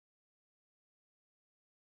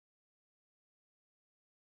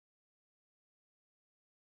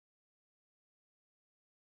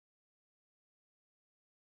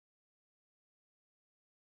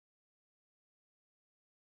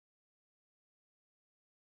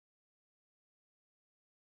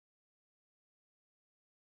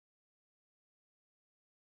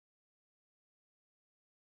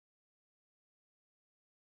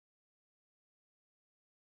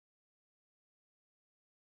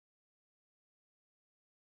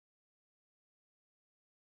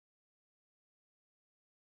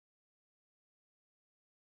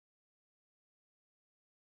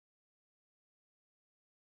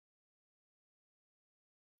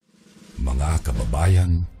mga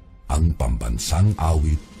kababayan, ang pambansang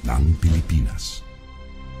awit ng Pilipinas.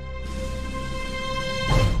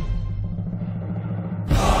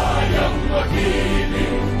 Kayang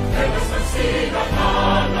magiging telas ng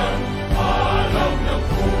sinakalan, alam ng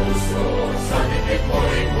puso, sa titik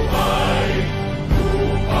mo'y buhay.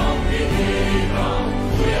 Lupang hinirang,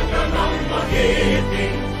 tuyang ka ng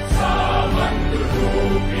magiting, sa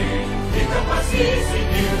manlulupin, di ka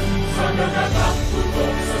pasisigil, sa nagagang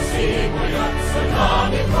tutok sa simoy at sa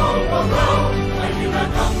langit mong pagaw, ay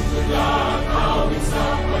hinatang tulad, awit sa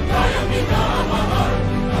pagkayang minamahal.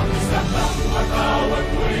 Ang isang ng matawad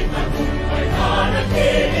mo'y tagumpay na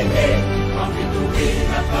nagtitindig, ang bituin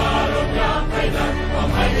at araw niya kailan pa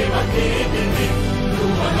may magtitindig.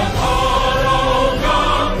 Lumalang araw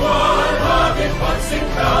ng buwan, aking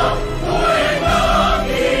pagsinta, mo'y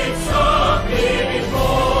langit sa piling mo.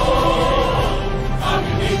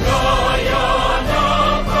 Aming ligaya na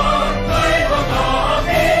pagkay mga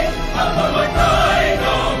aking, ang mamatay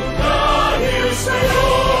ng dahil sa'yo.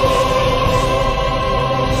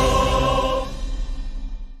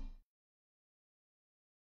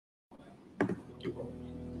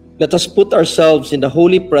 Let us put ourselves in the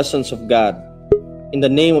holy presence of God, in the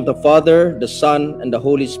name of the Father, the Son, and the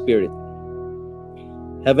Holy Spirit.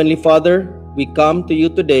 Heavenly Father, we come to you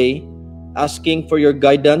today asking for your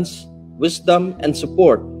guidance, wisdom, and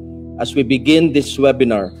support as we begin this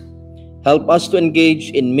webinar. Help us to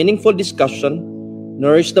engage in meaningful discussion,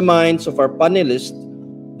 nourish the minds of our panelists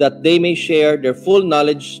that they may share their full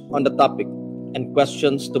knowledge on the topic and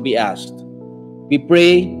questions to be asked. We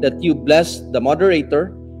pray that you bless the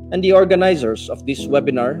moderator and the organizers of this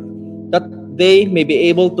webinar, that they may be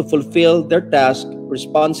able to fulfill their task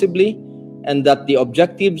responsibly and that the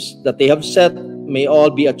objectives that they have set may all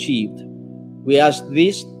be achieved. We ask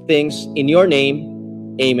these things in your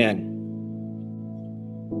name. Amen.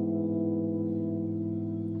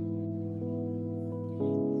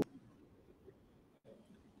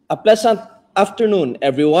 A pleasant afternoon,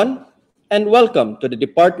 everyone, and welcome to the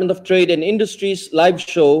Department of Trade and Industry's live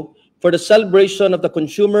show for the celebration of the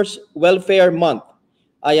Consumers Welfare Month.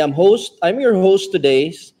 I'm your host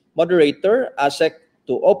today's moderator, ASEC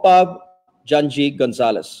to OPAB, Janji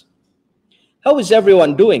Gonzalez. How is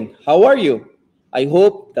everyone doing? How are you? I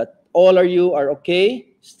hope that all of you are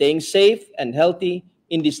okay, staying safe and healthy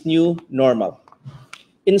in this new normal.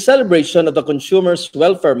 In celebration of the Consumers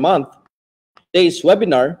Welfare Month, today's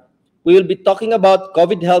webinar, we will be talking about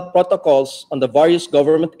COVID health protocols on the various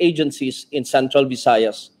government agencies in Central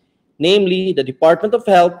Visayas, namely the Department of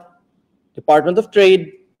Health, Department of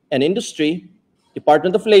Trade and Industry,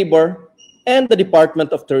 Department of Labor, and the Department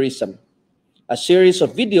of Tourism. A series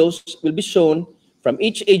of videos will be shown from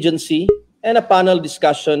each agency and a panel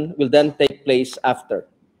discussion will then take place after.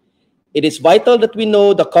 It is vital that we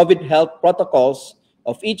know the COVID health protocols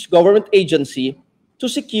of each government agency to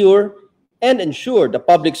secure and ensure the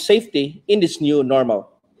public safety in this new normal.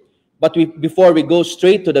 But before we go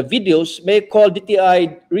straight to the videos, may I call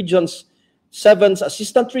DTI Region 7's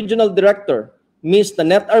Assistant Regional Director, Ms.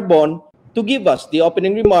 Nanette Arbon, to give us the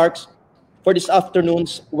opening remarks for this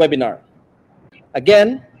afternoon's webinar.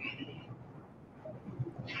 Again,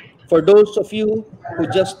 for those of you who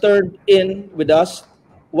just turned in with us,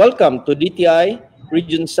 welcome to DTI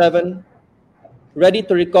Region 7 Ready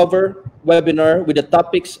to Recover webinar with the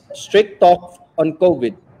topics Strict Talk on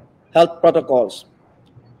COVID Health Protocols.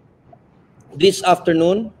 This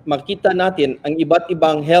afternoon, makita natin ang iba't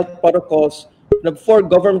ibang health protocols ng 4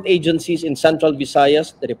 government agencies in Central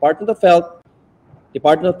Visayas, the Department of Health,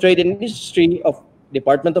 Department of Trade and Industry,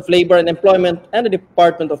 Department of Labor and Employment, and the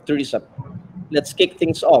Department of Tourism. Let's kick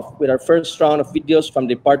things off with our first round of videos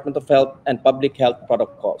from the Department of Health and Public Health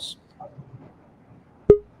Protocols.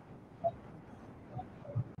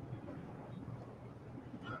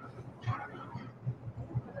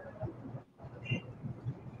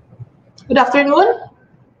 Good afternoon.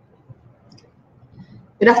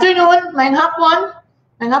 Good afternoon, Mein Hapon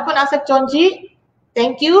Asek Chonji.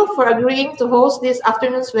 Thank you for agreeing to host this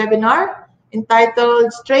afternoon's webinar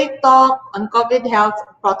entitled Straight Talk on COVID Health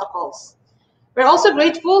Protocols. We're also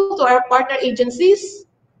grateful to our partner agencies,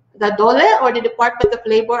 the DOLE or the Department of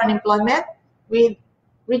Labor and Employment, with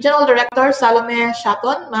Regional Director Salome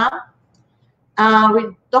Shaton, ma'am,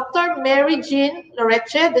 with Dr. Mary Jean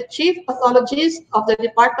Loreche, the Chief Pathologist of the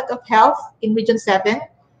Department of Health in Region 7,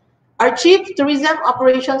 our Chief Tourism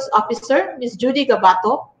Operations Officer, Ms. Judy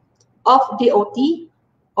Gabato of DOT,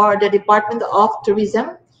 or the Department of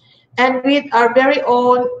Tourism, and with our very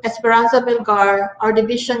own Esperanza Melgar, our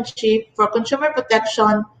Division Chief for Consumer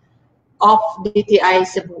Protection of DTI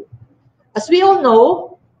Cebu. As we all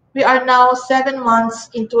know, we are now 7 months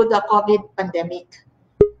into the COVID pandemic.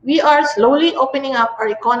 We are slowly opening up our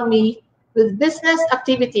economy with business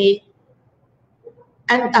activity,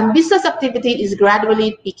 and business activity is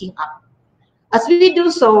gradually picking up. As we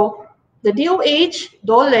do so, the DOH,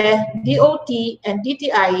 DOLE, DOT, and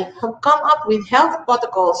DTI have come up with health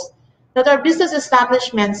protocols that our business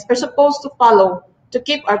establishments are supposed to follow to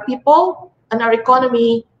keep our people and our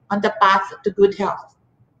economy on the path to good health.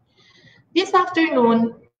 This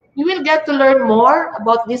afternoon, we will get to learn more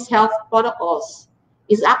about these health protocols.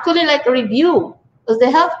 It's actually like a review, as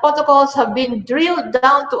the health protocols have been drilled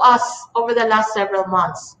down to us over the last several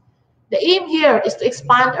months. The aim here is to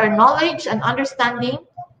expand our knowledge and understanding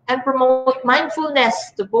and promote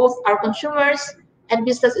mindfulness to both our consumers and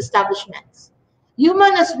business establishments.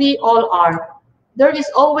 Human as we all are, there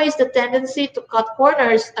is always the tendency to cut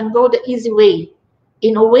corners and go the easy way.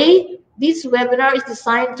 In a way, this webinar is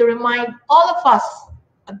designed to remind all of us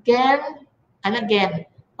again and again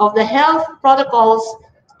of the health protocols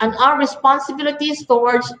and our responsibilities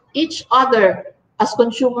towards each other as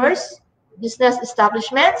consumers, business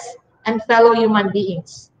establishments, and fellow human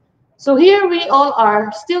beings. So here we all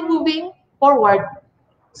are still moving forward,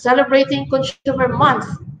 celebrating Consumer Month,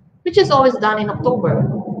 which is always done in October.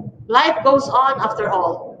 Life goes on after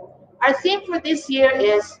all. Our theme for this year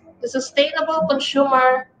is the sustainable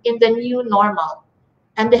consumer in the new normal.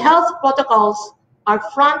 And the health protocols are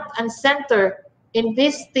front and center in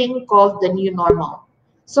this thing called the new normal.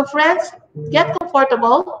 So friends, get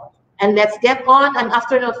comfortable and let's get on an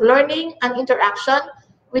afternoon of learning and interaction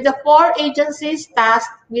with the 4 agencies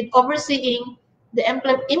tasked with overseeing the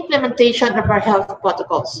implementation of our health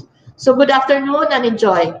protocols. So good afternoon and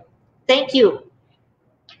enjoy. Thank you.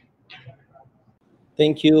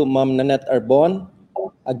 Thank you, Ma'am Nanette Arbon.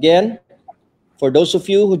 Again, for those of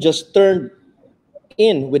you who just turned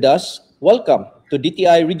in with us, welcome to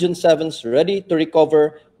DTI Region 7's Ready to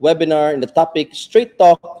Recover webinar in the topic Straight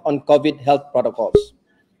Talk on COVID Health Protocols.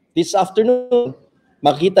 This afternoon,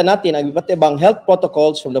 makita natin ang iba't ibang health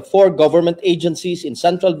protocols from the 4 government agencies in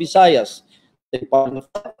Central Visayas, the Department of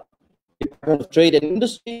Health, Department of Trade and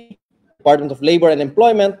Industry, Department of Labor and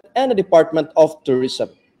Employment, and the Department of Tourism.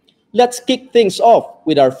 Let's kick things off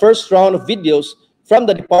with our first round of videos from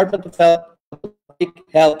the Department of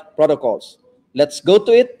Health Protocols. Let's go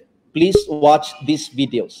to it. Please watch these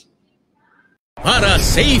videos. Para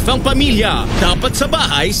safe ang pamilya, dapat sa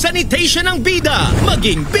bahay sanitation ang bida.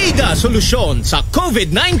 Maging bida solusyon sa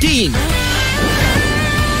COVID-19.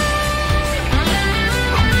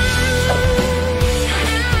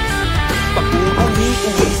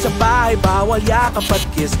 Uwi sa bahay, bawal yakap at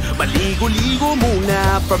kiss. Maligo-ligo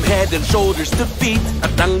muna from head and shoulders to feet.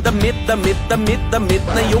 At ang damit na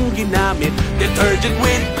yung ginamit. Detergent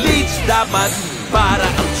with bleach dapat para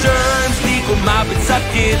ang germs di kumapit sa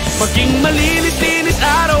kids. Maging malinis-linis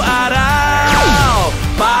araw-araw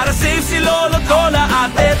para safe si lolo, lola,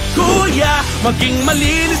 ate, kuya. Maging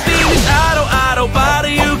malinis-linis araw-araw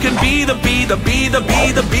para you can be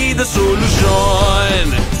the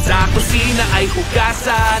solusyon. Sa kusina ay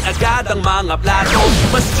hugasan agad ang mga plato.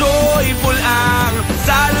 Mas joyful ang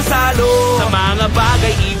salo-salo. Sa mga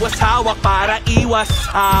bagay iwas hawak para iwas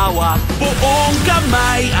hawak. Buong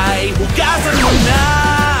kamay ay hugasan mo na.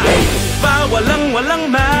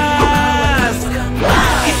 Walang mask.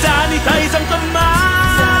 I-sanitize ang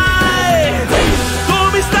kamay.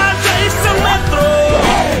 Tumistan sa isang metro.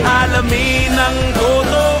 Alamin ang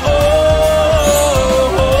totoo.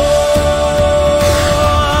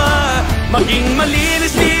 Maging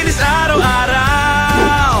malinis-linis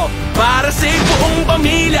araw-araw para sa buong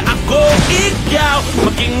pamilya, ako, ikaw.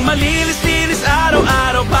 Maging malinis-linis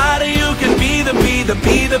araw-araw para you can be the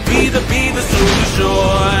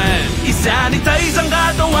solution. I-sanitize ang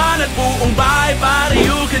katawan at buong bahay para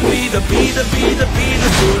you can be the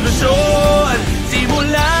solution.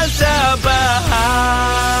 Simula sa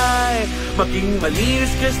bahay, maging malinis,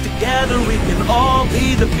 cause together we can all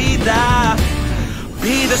be the bida.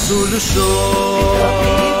 Bida solusyon.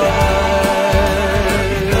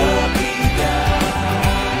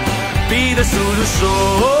 Bida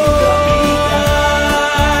solusyon.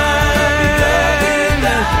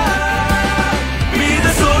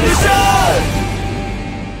 Bida solusyon.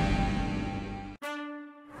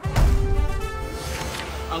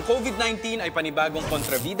 Ang COVID-19 ay panibagong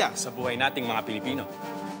kontrabida sa buhay nating mga Pilipino.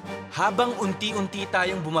 Habang unti-unti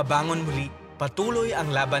tayong bumabangon muli, patuloy ang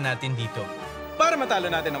laban natin dito. Para matalo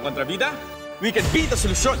natin ang kontrabida, we can be the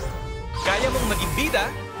solusyon. Kaya mong maging bida,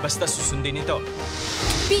 basta susundin ito.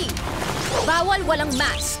 B. Bawal walang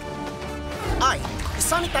mask. I.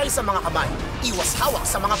 Sanitize sa mga kamay. Iwas hawak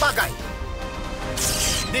sa mga bagay.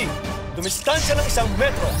 D. dumistansya ng 1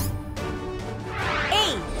 metro. A.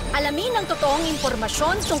 Alamin ang totoong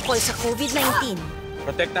impormasyon tungkol sa COVID-19.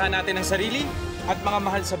 Protektahan natin ang sarili at mga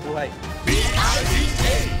mahal sa buhay.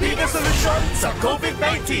 DITI, Bida Solusyon sa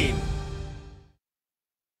COVID-19.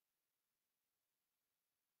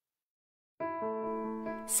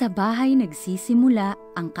 Sa bahay nagsisimula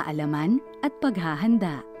ang kaalaman at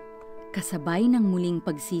paghahanda. Kasabay ng muling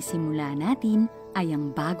pagsisimula natin ay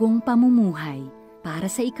ang bagong pamumuhay para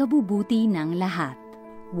sa ikabubuti ng lahat.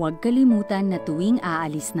 Huwag kalimutan na tuwing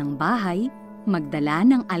aalis ng bahay, magdala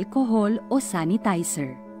ng alcohol o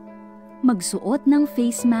sanitizer. Magsuot ng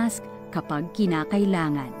face mask kapag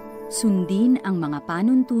kinakailangan. Sundin ang mga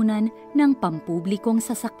panuntunan ng pampublikong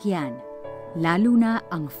sasakyan, lalo na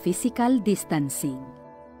ang physical distancing.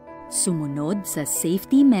 Sumunod sa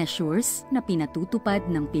safety measures na pinatutupad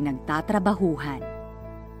ng pinagtatrabahuhan.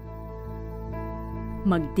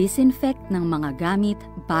 Mag-disinfect ng mga gamit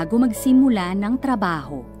bago magsimula ng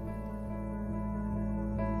trabaho.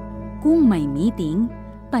 Kung may meeting,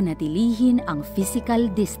 panatilihin ang physical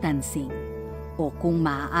distancing. O kung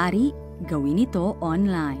maaari, gawin ito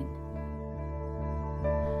online.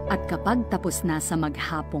 At kapag tapos na sa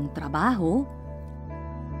maghapong trabaho,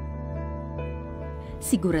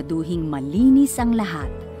 siguraduhing malinis ang lahat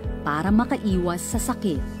para makaiwas sa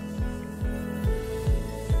sakit.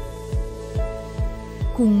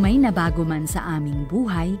 Kung may nabago man sa aming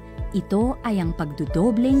buhay, ito ay ang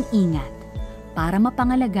pagdudobleng ingat para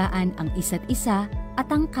mapangalagaan ang isa't isa at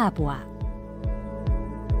ang kapwa.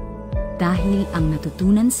 Dahil ang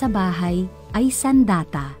natutunan sa bahay ay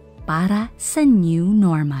sandata para sa new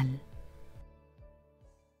normal.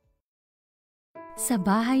 Sa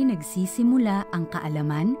bahay nagsisimula ang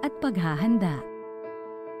kaalaman at paghahanda.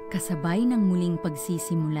 Kasabay ng muling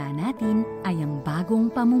pagsisimula natin ay ang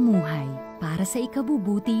bagong pamumuhay para sa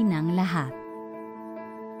ikabubuti ng lahat.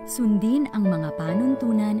 Sundin ang mga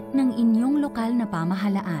panuntunan ng inyong lokal na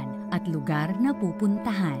pamahalaan at lugar na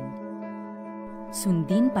pupuntahan.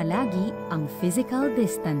 Sundin palagi ang physical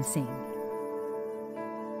distancing.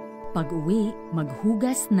 Pag-uwi,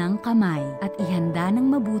 maghugas ng kamay at ihanda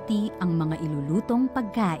ng mabuti ang mga ilulutong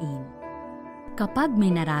pagkain. Kapag may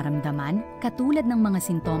nararamdaman, katulad ng mga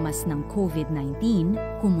sintomas ng COVID-19,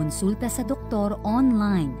 kumonsulta sa doktor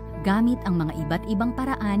online gamit ang mga iba't ibang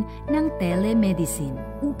paraan ng telemedicine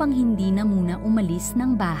upang hindi na muna umalis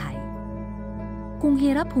ng bahay. Kung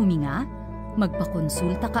hirap huminga,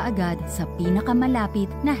 magpakonsulta kaagad sa pinakamalapit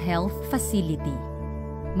na health facility.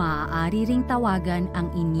 Maaari ring tawagan ang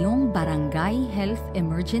inyong Barangay Health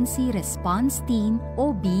Emergency Response Team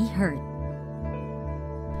o BHERT.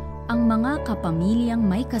 Ang mga kapamilyang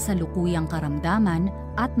may kasalukuyang karamdaman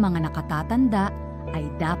at mga nakatatanda ay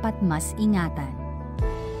dapat mas ingatan.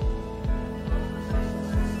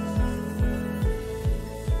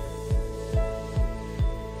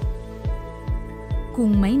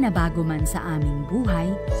 Kung may nabago man sa aming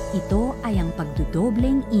buhay, ito ay ang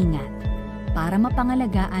pagdudobleng ingat para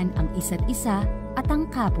mapangalagaan ang isa't isa at ang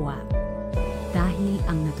kapwa. Dahil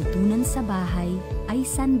ang natutunan sa bahay ay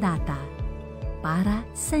sandata para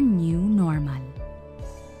sa new normal.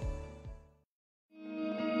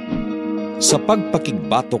 Sa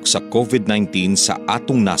pagpakigbatok sa COVID-19 sa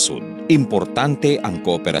atong nasod, importante ang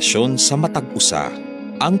kooperasyon sa matag usa.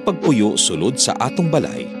 Ang pagpuyo sulod sa atong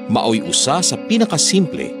balay, maoy usa sa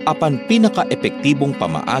pinakasimple apan pinaka-epektibong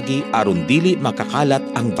pamaagi aron dili makakalat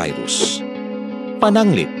ang virus.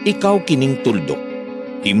 Pananglit, ikaw kining tuldok,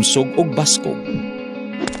 himsog og baskog.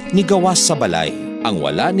 Nigawas sa balay, ang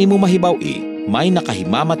wala nimo mahibaw-i, may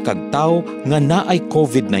nakahimamat kag tawo nga naay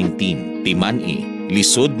COVID-19. Timan-i,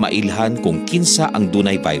 lisod mailhan kung kinsa ang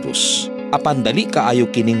dunay virus. Apan dali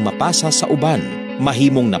kaayo kining mapasa sa uban,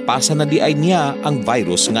 mahimong napasa na di ay niya ang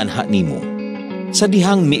virus nganha nimo. Sa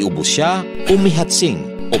dihang miubos siya o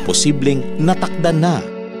mihatsing o posibleng natakdan na,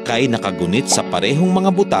 kay nakagunit sa parehong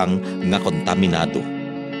mga butang nga kontaminado.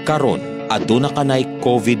 Karon, aduna kanay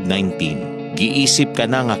COVID-19. Giisip ka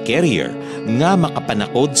na nga carrier nga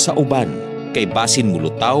makapanakod sa uban. Kay basin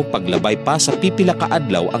mulutaw paglabay pa sa pipila ka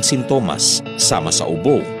adlaw ang sintomas, sama sa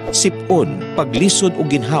ubo, sipon, paglisod o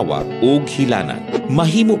ginhawa ug hilanan.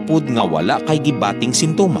 Mahimo pud nga wala kay gibating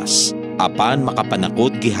sintomas. Apan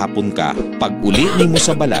makapanakod gihapon ka, pag uli nimo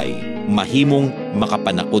sa balay, mahimong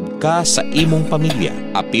makapanakod ka sa imong pamilya.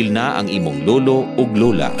 Apil na ang imong lolo ug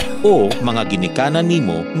lola o mga ginikanan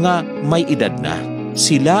nimo nga may edad na.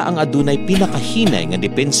 Sila ang adunay pinakahinay nga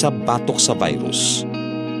depensa batok sa virus.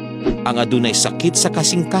 Ang adunay sakit sa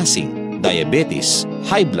kasing-kasing, diabetes,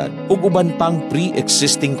 high blood ug uban pang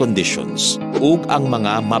pre-existing conditions ug ang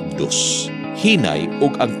mga mabdos, hinay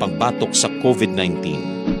ug ang pagbatok sa COVID-19.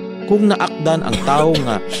 Kung naakdan ang tao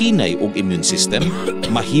nga hinay og immune system,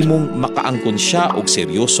 mahimong makaangkon siya og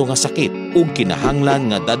seryoso nga sakit ug kinahanglan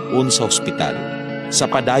nga dad-on sa ospital. Sa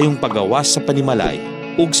padayong pagawas sa panimalay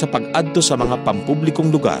ug sa pag-adto sa mga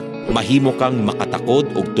pampublikong lugar, mahimo kang makatakod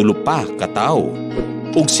og tulo pa ka tawo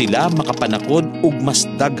ug sila makapanakod og mas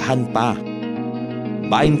daghan pa.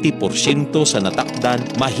 20% sa natakdan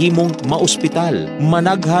mahimong maospital,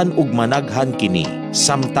 managhan ug managhan kini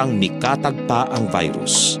samtang mikatag pa ang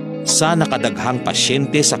virus. Sa nakadaghang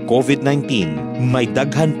pasyente sa COVID-19, may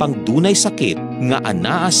daghan pang dunay sakit nga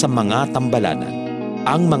anaa sa mga tambalanan.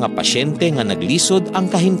 Ang mga pasyente nga naglisod ang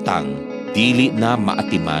kahimtang, dili na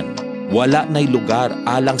maatiman. Wala nay lugar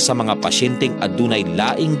alang sa mga pasyenteng adunay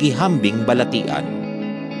laing gihambing balatian.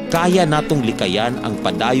 Kaya natong likayan ang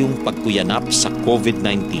padayong pagkuyanap sa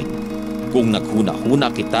COVID-19. Kung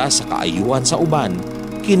naghuna-huna kita sa kaayuhan sa uban,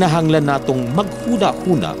 kinahanglan natong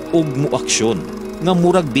maghuna-huna og muaksyon nga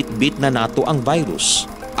murag bit-bit na nato ang virus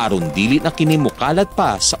aron dili na kini mukalat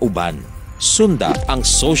pa sa uban. Sunda ang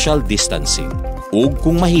social distancing ug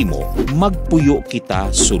kung mahimo magpuyo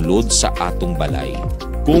kita sulod sa atong balay.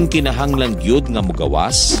 Kung kinahanglan gyud nga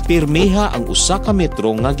mugawas, pirmeha ang usa ka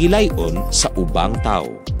metro nga gilayon sa ubang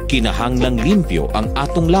tawo. Kinahanglang limpyo ang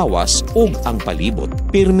atong lawas ug ang palibot.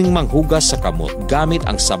 Pirming manghugas sa kamot gamit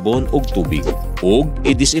ang sabon ug tubig. Ug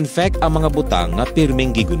i-disinfect ang mga butang nga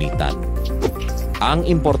pirming gigunitan. Ang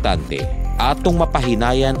importante, atong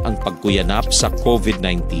mapahinayan ang pagkuyanap sa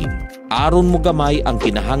COVID-19. Aron mo gamay ang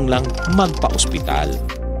kinahanglang magpa-ospital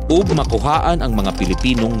ug makuhaan ang mga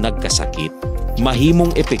Pilipinong nagkasakit.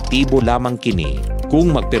 Mahimong epektibo lamang kini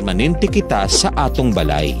kung magpermanente kita sa atong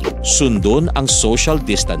balay. Sundon ang social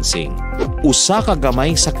distancing. Usa ka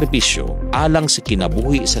gamay sakripisyo alang sa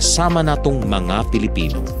kinabuhi sa sama natong mga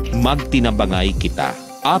Pilipino. Magtinabangay kita.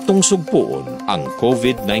 Atong sugpuon ang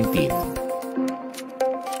COVID-19.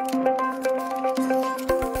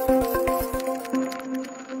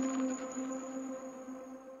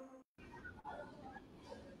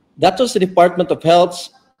 That was the Department of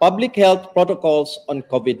Health's Public Health Protocols on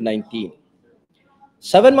COVID-19.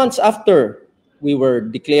 7 months after we were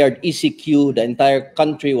declared ECQ, the entire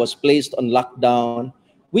country was placed on lockdown,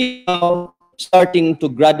 we are now starting to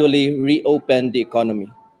gradually reopen the economy.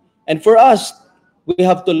 And for us, we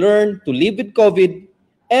have to learn to live with COVID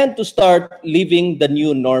and to start living the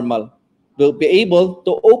new normal. We'll be able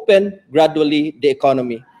to open gradually the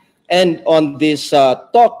economy. And on this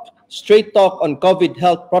straight talk on COVID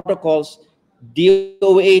health protocols,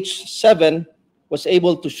 DOH7 was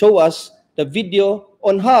able to show us the video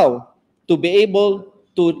on how to be able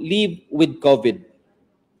to live with COVID.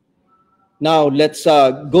 Now, let's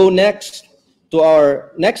go next to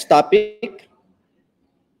our next topic.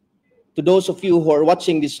 To those of you who are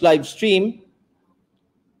watching this live stream,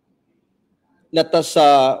 let us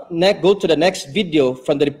go to the next video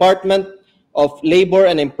from the Department of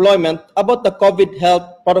Labor and Employment about the COVID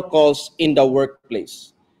health protocols in the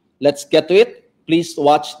workplace. Let's get to it. Please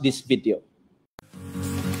watch this video.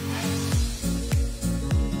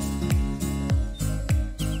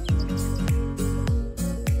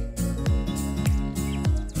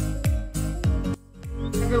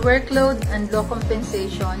 The workload and low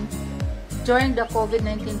compensation during the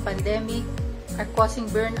COVID-19 pandemic are causing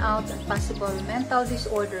burnout and possible mental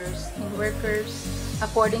disorders in workers,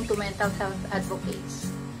 according to mental health advocates.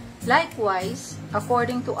 Likewise,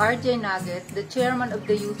 according to RJ Nugget, the chairman of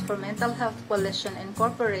the Youth for Mental Health Coalition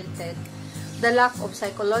Incorporated, the lack of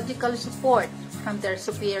psychological support from their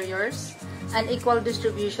superiors, unequal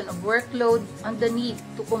distribution of workload, and the need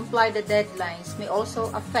to comply the deadlines may also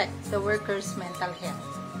affect the workers' mental health.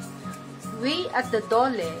 We at the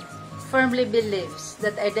DOLE firmly believes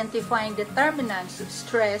that identifying determinants of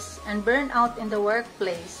stress and burnout in the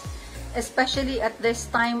workplace, especially at this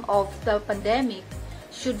time of the pandemic,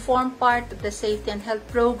 should form part of the safety and health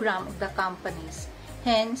program of the companies.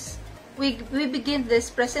 Hence, we begin this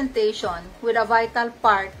presentation with a vital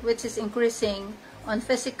part, which is increasing on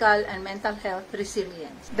physical and mental health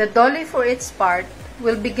resilience. The DOLE, for its part,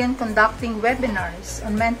 will begin conducting webinars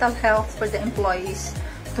on mental health for the employees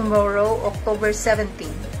tomorrow, October 17.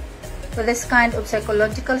 With this kind of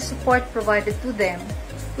psychological support provided to them,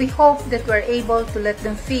 we hope that we're able to let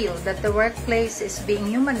them feel that the workplace is being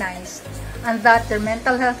humanized and that their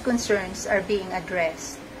mental health concerns are being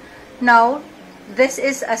addressed. Now, this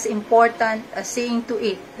is as important as seeing to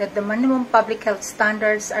it that the minimum public health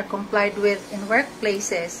standards are complied with in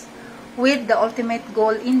workplaces, with the ultimate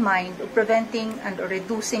goal in mind of preventing and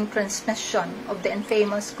reducing transmission of the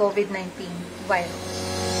infamous COVID-19 virus.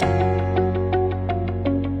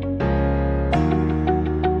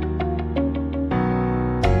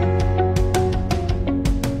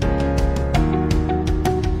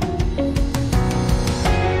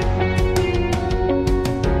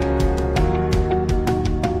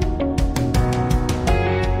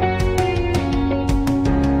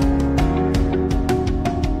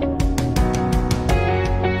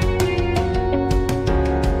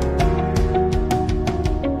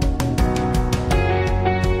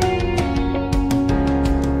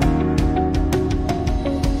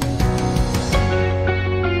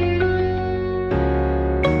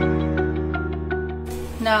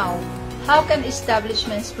 How can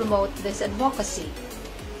establishments promote this advocacy?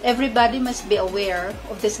 Everybody must be aware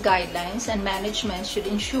of these guidelines, and management should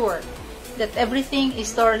ensure that everything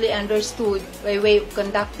is thoroughly understood by way of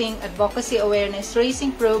conducting advocacy awareness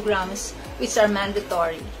raising programs which are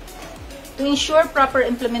mandatory. To ensure proper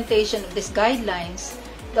implementation of these guidelines,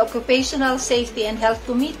 the Occupational Safety and Health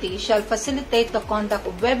Committee shall facilitate the conduct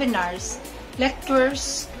of webinars,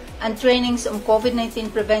 lectures, and trainings on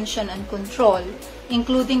COVID-19 prevention and control,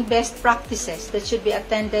 including best practices that should be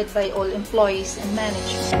attended by all employees and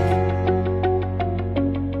management.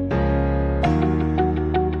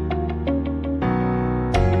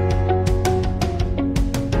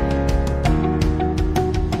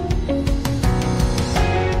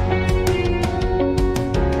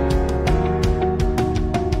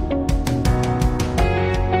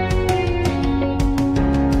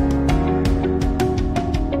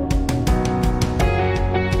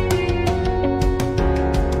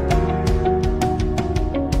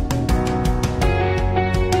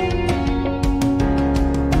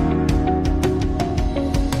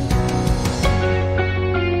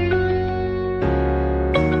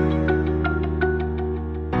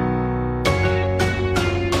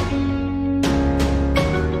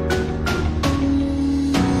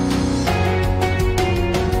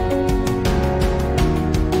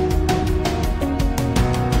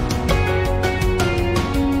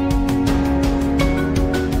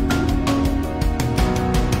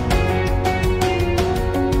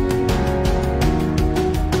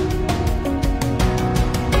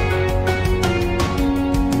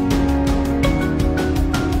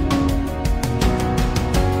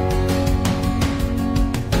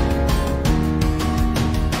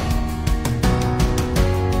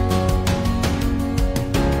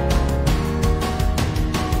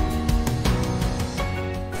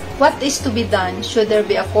 What is to be done should there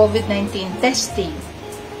be a COVID-19 testing?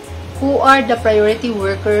 Who are the priority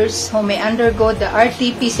workers who may undergo the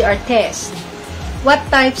RT-PCR test? What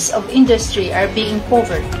types of industry are being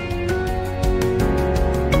covered?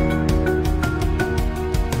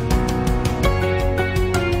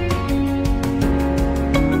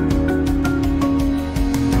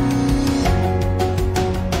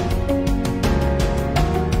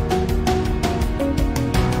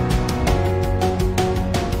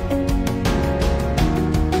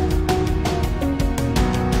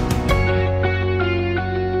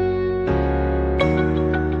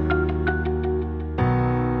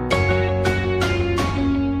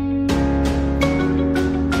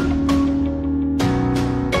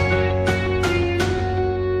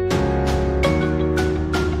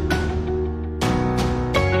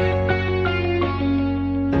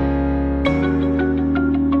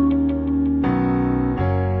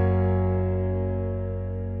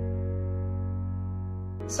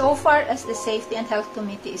 So far as the Safety and Health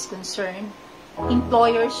Committee is concerned,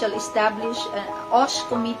 employers shall establish OSH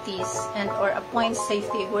committees and or appoint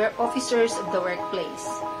safety officers of the workplace,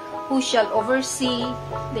 who shall oversee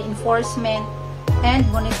the enforcement and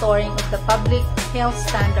monitoring of the public health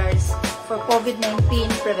standards for COVID-19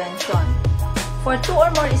 prevention. For 2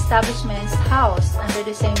 or more establishments housed under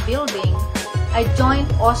the same building, a joint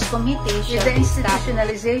OSH committee shall be established. With the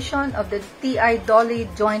institutionalization of the DTI-DOLE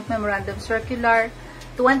Joint Memorandum Circular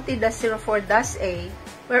 20-04-A,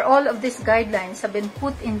 where all of these guidelines have been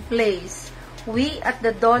put in place, we at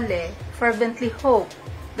the DOLE fervently hope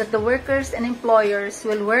that the workers and employers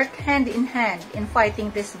will work hand in hand in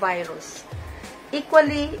fighting this virus.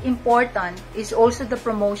 Equally important is also the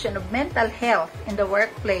promotion of mental health in the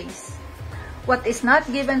workplace. What is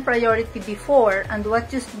not given priority before and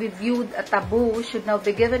what used to be viewed a taboo should now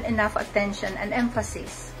be given enough attention and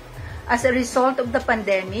emphasis. As a result of the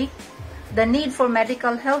pandemic, the need for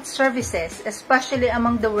medical health services, especially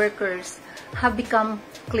among the workers, have become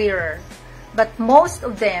clearer. But most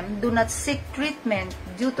of them do not seek treatment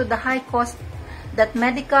due to the high cost that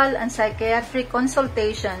medical and psychiatric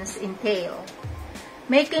consultations entail.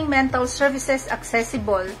 Making mental services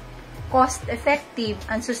accessible, cost-effective,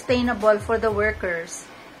 and sustainable for the workers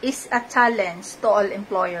is a challenge to all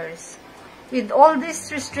employers. With all these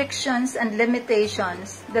restrictions and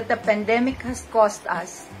limitations that the pandemic has caused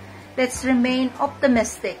us, let's remain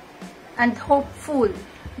optimistic and hopeful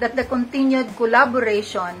that the continued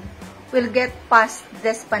collaboration will get past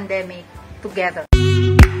this pandemic together.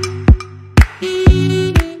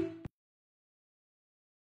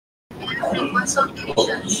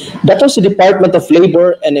 That was the Department of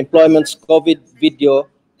Labor and Employment's COVID video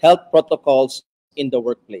health protocols in the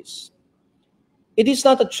workplace. It is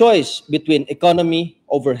not a choice between economy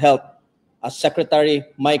over health, as Secretary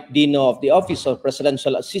Mike Dino of the Office of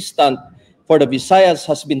Presidential Assistant for the Visayas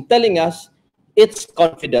has been telling us. It's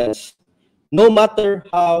confidence. no matter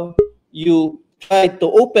how you try to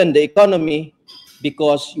open the economy,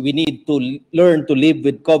 because we need to learn to live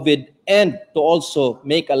with COVID and to also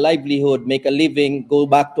make a livelihood, make a living, go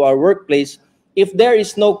back to our workplace. If there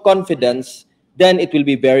is no confidence, then it will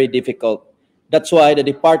be very difficult. That's why the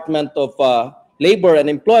Department of Labor and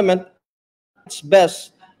Employment its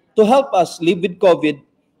best to help us live with COVID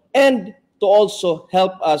and to also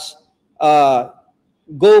help us go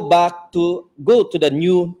to the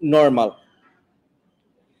new normal.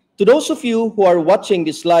 To those of you who are watching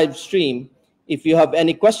this live stream, if you have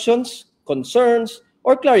any questions, concerns,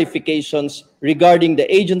 or clarifications regarding the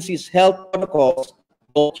agency's health protocols,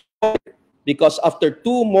 don't worry, because after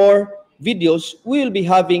 2 more videos, we will be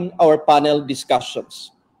having our panel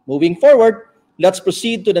discussions. Moving forward, let's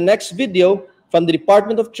proceed to the next video from the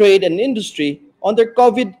Department of Trade and Industry on their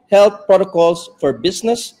COVID health protocols for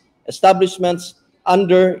business establishments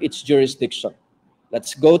under its jurisdiction.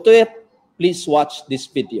 Let's go to it. Please watch this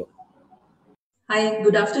video. Hi,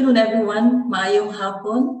 good afternoon everyone. Maayong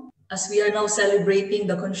hapon. As we are now celebrating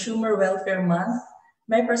the Consumer Welfare Month,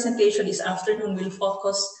 my presentation this afternoon will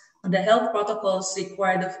focus on the health protocols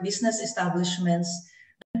required of business establishments.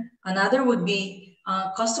 Another would be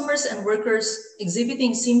customers and workers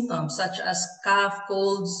exhibiting symptoms such as cough,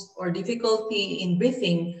 colds, or difficulty in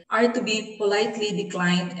breathing are to be politely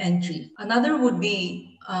declined entry. Another would be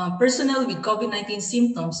personnel with COVID-19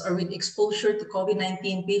 symptoms or with exposure to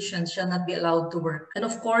COVID-19 patients shall not be allowed to work. And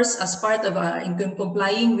of course, as part of in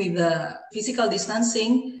complying with the physical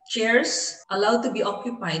distancing, chairs allowed to be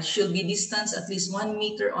occupied should be distanced at least 1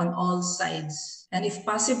 meter on all sides. And if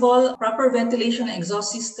possible, proper ventilation and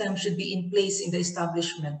exhaust system should be in place in the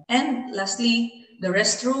establishment. And lastly, the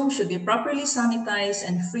restroom should be properly sanitized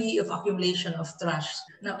and free of accumulation of trash.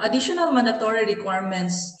 Now, additional mandatory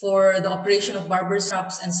requirements for the operation of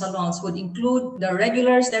barbershops and salons would include the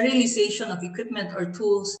regular sterilization of equipment or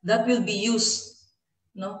tools that will be used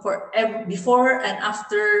before and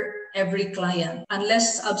after every client.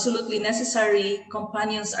 Unless absolutely necessary,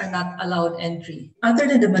 companions are not allowed entry. Other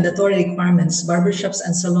than the mandatory requirements, barbershops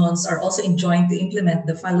and salons are also enjoined to implement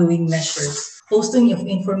the following measures. Posting of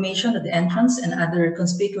information at the entrance and other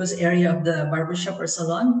conspicuous area of the barbershop or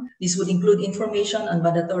salon. This would include information on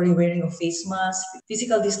mandatory wearing of face masks,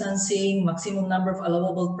 physical distancing, maximum number of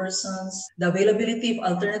allowable persons, the availability of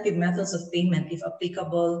alternative methods of payment if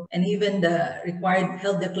applicable, and even the required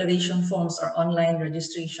health declaration forms or online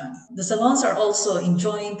registration. The salons are also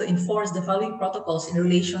enjoined to enforce the following protocols in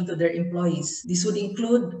relation to their employees. This would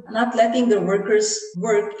include not letting their workers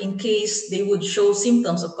work in case they would show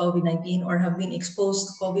symptoms of COVID-19 or have been exposed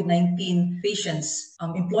to COVID-19 patients.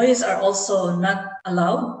 Employees are also not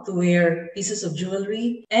allowed to wear pieces of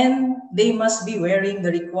jewelry, and they must be wearing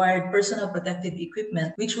the required personal protective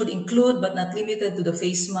equipment, which would include but not limited to the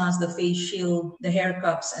face mask, the face shield, the hair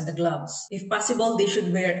cups, and the gloves. If possible, they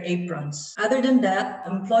should wear aprons. Other than that,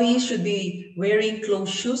 employees should be wearing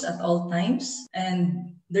closed shoes at all times,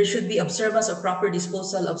 and there should be observance of proper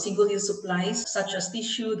disposal of single-use supplies such as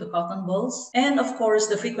tissue, the cotton balls, and of course,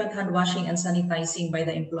 the frequent hand washing and sanitizing by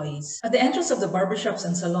the employees. At the entrance of the barbershops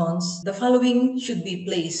and salons, the following should be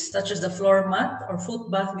placed, such as the floor mat or foot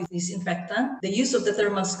bath with disinfectant, the use of the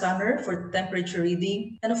thermal scanner for temperature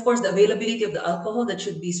reading, and of course, the availability of the alcohol that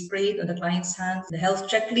should be sprayed on the client's hands, the health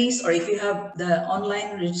checklist, or if you have the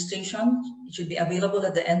online registration, it should be available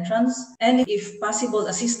at the entrance, and if possible,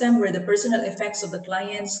 a system where the personal effects of the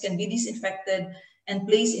clients can be disinfected and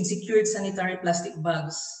placed in secured sanitary plastic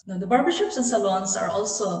bags. Now, the barbershops and salons are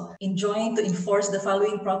also enjoined to enforce the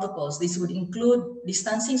following protocols. This would include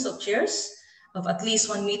distancing of chairs of at least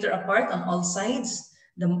 1 meter apart on all sides,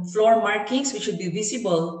 the floor markings which should be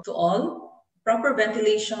visible to all, proper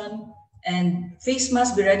ventilation, and face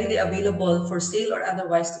masks be readily available for sale or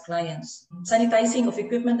otherwise to clients. Sanitizing of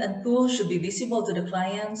equipment and tools should be visible to the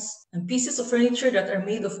clients, and pieces of furniture that are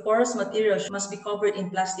made of porous materials must be covered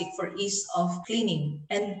in plastic for ease of cleaning,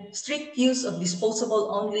 and strict use of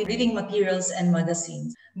disposable only reading materials and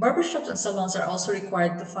magazines. Barbershops and salons are also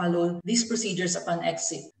required to follow these procedures upon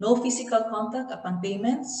exit. No physical contact upon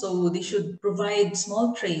payment, so they should provide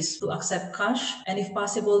small trays to accept cash, and if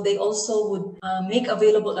possible, they also would make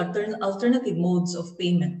available alternative modes of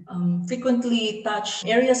payment. Frequently touched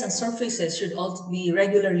areas and surfaces should also be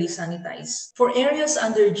regularly sanitized. For areas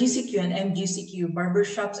under GCQ and MGCQ,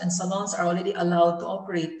 barbershops and salons are already allowed to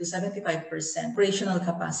operate to 75% operational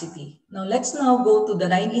capacity. Now let's go to the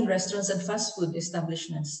dine-in restaurants and fast food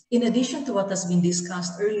establishments. In addition to what has been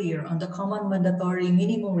discussed earlier on the common mandatory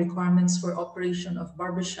minimum requirements for operation of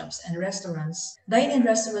barbershops and restaurants, dine-in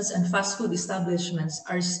restaurants and fast food establishments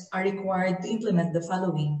are required to implement the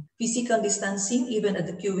following: physical distancing distancing even at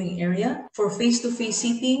the queuing area. For face-to-face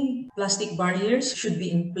seating, plastic barriers should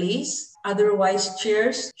be in place. Otherwise,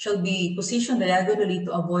 chairs shall be positioned diagonally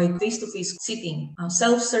to avoid face-to-face sitting.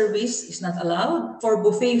 Self-service is not allowed. For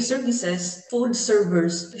buffet services, food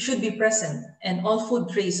servers should be present and all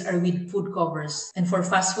food trays are with food covers. And for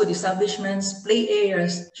fast food establishments, play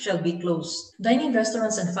areas shall be closed. Dining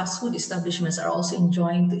restaurants and fast food establishments are also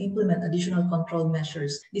enjoined to implement additional control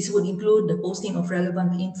measures. This would include the posting of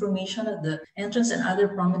relevant information at the entrance and other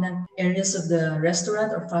prominent areas of the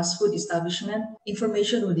restaurant or fast food establishment.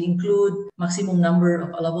 Information would include maximum number of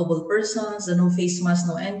allowable persons, the no face mask,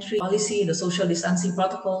 no entry policy, the social distancing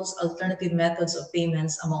protocols, alternative methods of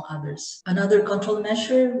payments, among others. Another control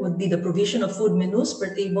measure would be the provision of food menus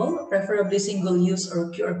per table, preferably single-use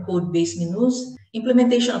or QR code-based menus,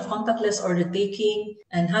 implementation of contactless order taking,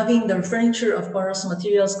 and having the furniture of porous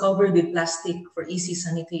materials covered with plastic for easy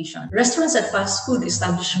sanitation. Restaurants and fast food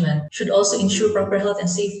establishments should also ensure proper health and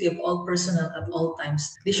safety of all personnel at all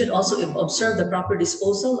times. They should also observe the proper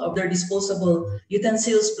disposal of their disposable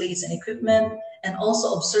utensils, plates, and equipment, and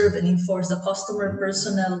also observe and enforce the customer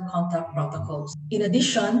personnel contact protocols. In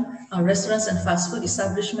addition, restaurants and fast food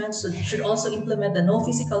establishments should also implement the no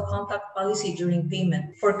physical contact policy during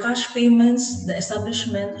payment. For cash payments, the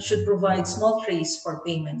establishment should provide small trays for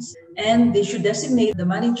payments, and they should designate the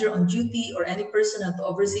manager on duty or any personnel to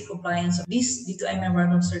oversee compliance of this DTI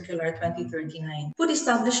Memorandum Circular 2039. Food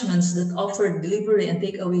establishments that offer delivery and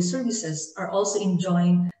takeaway services are also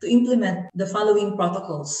enjoined to implement the following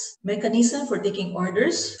protocols: mechanism for taking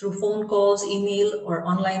orders through phone calls, email, or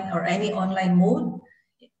online or any online mode.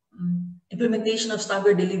 Implementation of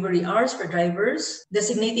staggered delivery hours for drivers.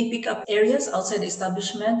 Designating pickup areas outside the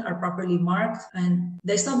establishment are properly marked, and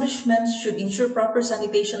the establishment should ensure proper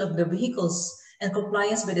sanitation of the vehicles and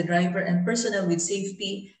compliance by the driver and personnel with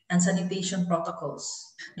safety and sanitation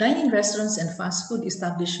protocols. Dining restaurants and fast food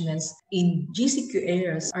establishments in GCQ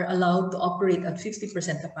areas are allowed to operate at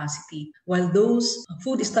 50% capacity, while those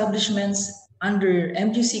food establishments under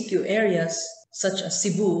MGCQ areas such as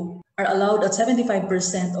Cebu are allowed at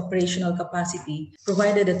 75% operational capacity,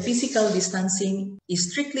 provided that physical distancing is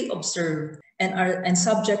strictly observed and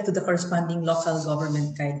subject to the corresponding local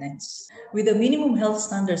government guidelines. With the minimum health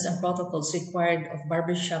standards and protocols required of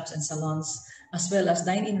barbershops and salons, as well as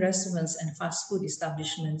dine-in restaurants and fast food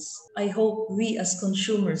establishments, I hope we as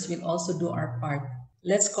consumers will also do our part.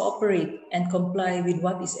 Let's cooperate and comply with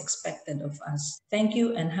what is expected of us. Thank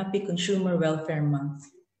you and happy Consumer Welfare Month.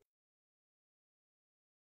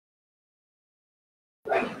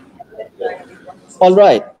 All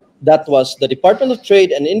right, that was the Department of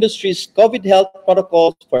Trade and Industry's COVID health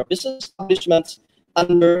protocols for business establishments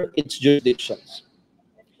under its jurisdictions.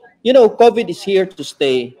 You know, COVID is here to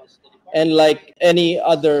stay, and like any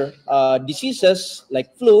other diseases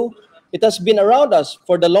like flu, it has been around us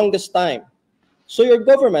for the longest time. So your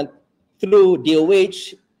government, through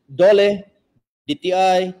DOH, DOLE,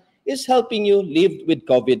 DTI, is helping you live with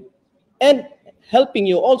COVID and helping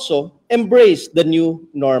you also embrace the new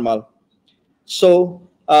normal. So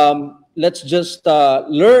let's just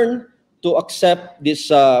learn to accept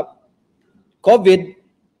this COVID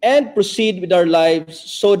and proceed with our lives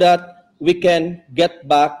so that we can get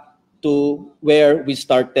back to where we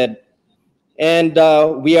started. And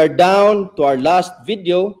we are down to our last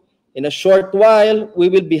video. In a short while, we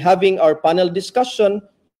will be having our panel discussion,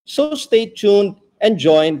 so stay tuned and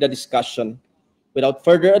join the discussion. Without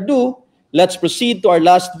further ado, let's proceed to our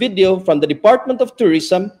last video from the Department of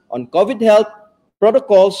Tourism on COVID health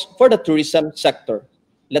protocols for the tourism sector.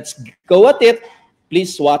 Let's go at it.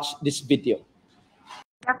 Please watch this video.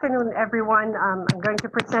 Good afternoon, everyone. I'm going to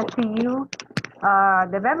present to you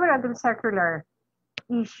the Memorandum Circular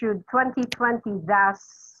issued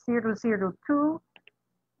 2020-002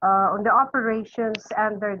 on the operations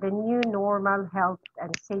under the new normal health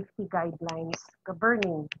and safety guidelines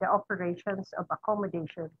governing the operations of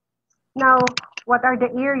accommodation. Now, what are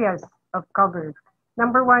the areas of cover?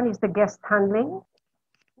 Number one is the guest handling.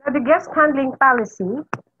 Now, the guest handling policy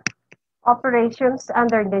operations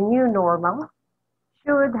under the new normal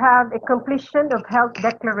should have a completion of health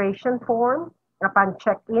declaration form upon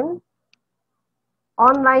check-in.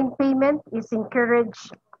 Online payment is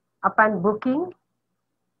encouraged upon booking.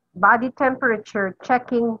 Body temperature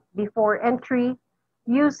checking before entry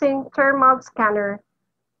using thermal scanner,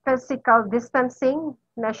 physical distancing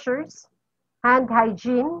measures, hand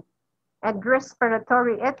hygiene, and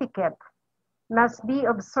respiratory etiquette must be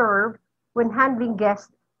observed when handling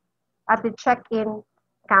guests at the check-in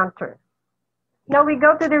counter. Now we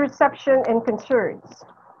go to the reception and concerns.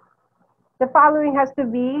 The following has to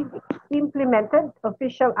be implemented: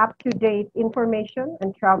 official up-to-date information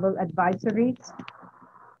and travel advisories,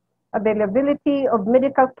 availability of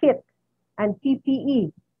medical kit and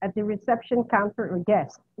PPE at the reception counter or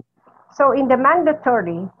desk. So in the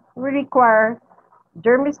mandatory, we require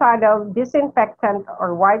germicidal disinfectant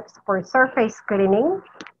or wipes for surface cleaning,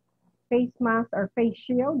 face mask or face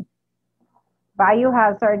shield,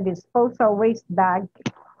 biohazard disposal waste bag,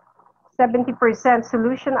 70%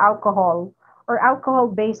 solution alcohol or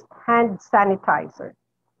alcohol-based hand sanitizer,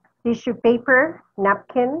 tissue paper,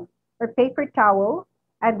 napkin, or paper towel,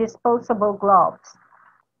 and disposable gloves.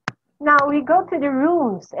 Now we go to the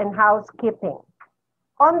rooms and housekeeping.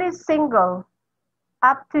 Only single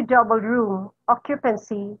up to double room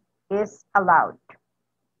occupancy is allowed.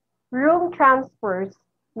 Room transfers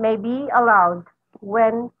may be allowed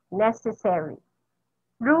when necessary.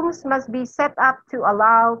 Rooms must be set up to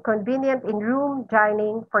allow convenient in-room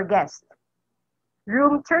dining for guests.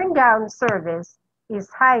 Room turn-down service is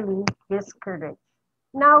highly discouraged.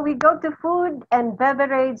 Now we go to food and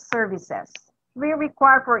beverage services. We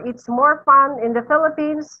require for it's more fun in the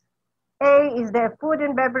Philippines. A is the food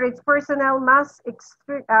and beverage personnel must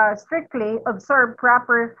strictly observe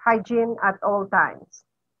proper hygiene at all times.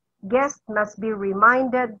 Guests must be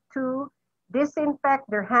reminded to disinfect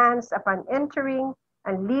their hands upon entering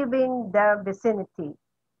and leaving the vicinity.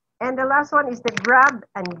 And the last one is the grab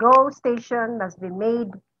and go station must be made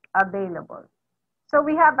available. So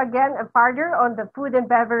we have again a further on the food and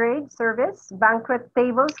beverage service. Banquet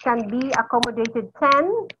tables can be accommodated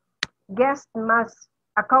 10. Guests must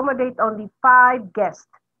accommodate only 5 guests.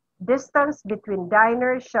 Distance between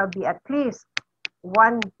diners shall be at least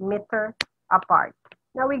 1 meter apart.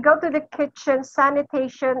 Now we go to the kitchen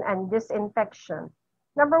sanitation and disinfection.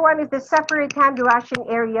 Number 1 is the separate hand washing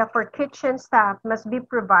area for kitchen staff must be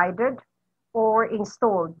provided or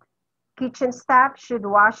installed. Kitchen staff should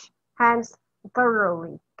wash hands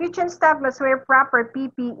thoroughly. Kitchen staff must wear proper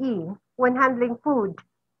PPE when handling food.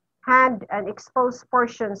 Hand and exposed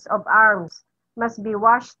portions of arms must be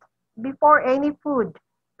washed before any food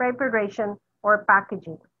preparation or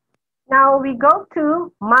packaging. Now we go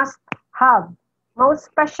to must-have, most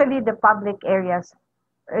especially the public areas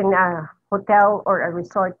in a hotel or a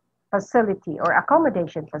resort facility or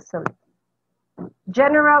accommodation facility.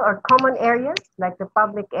 General or common areas like the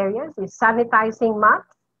public areas is sanitizing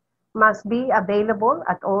mats must be available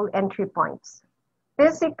at all entry points.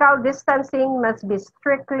 Physical distancing must be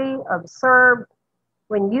strictly observed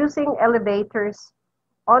when using elevators.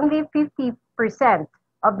 Only 50%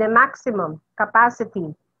 of the maximum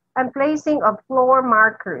capacity and placing of floor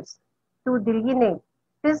markers to delineate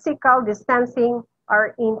physical distancing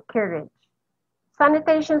are encouraged.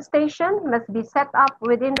 Sanitation station must be set up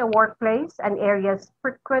within the workplace and areas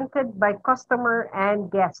frequented by customer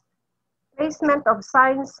and guests. Placement of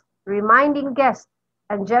signs reminding guests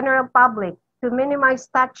and general public to minimize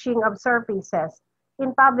touching of surfaces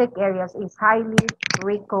in public areas is highly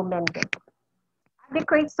recommended.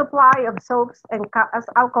 Adequate supply of soaps and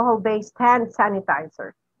alcohol-based hand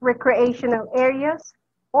sanitizer. Recreational areas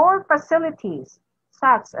or facilities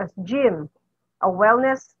such as gym,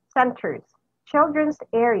 wellness centers, children's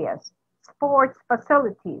areas, sports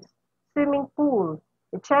facilities, swimming pool,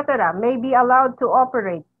 etc. may be allowed to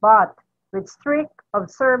operate, but with strict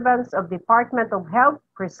observance of Department of Health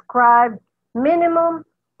prescribed minimum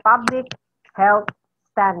public health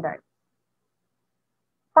standards.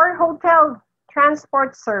 For hotel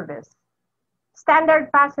transport service, standard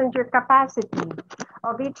passenger capacity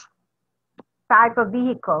of each type of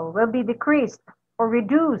vehicle will be decreased or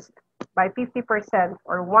reduced by 50%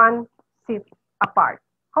 or 1 seat apart.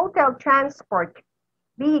 Hotel transport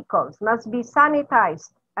vehicles must be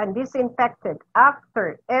sanitized and disinfected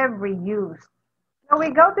after every use. Now we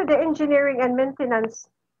go to the engineering and maintenance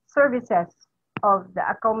services of the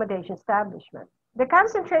accommodation establishment. The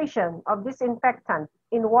concentration of disinfectant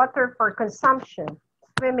in water for consumption,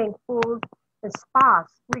 swimming pools, and spas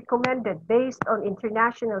recommended based on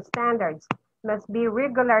international standards must be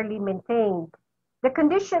regularly maintained. The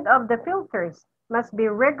condition of the filters must be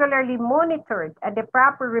regularly monitored and the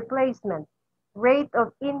proper replacement rate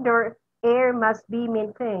of indoor air must be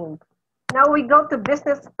maintained. Now we go to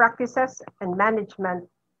business practices and management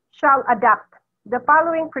shall adopt the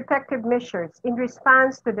following protective measures in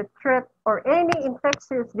response to the threat or any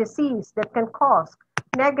infectious disease that can cause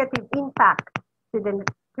negative impact to the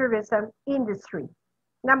tourism industry.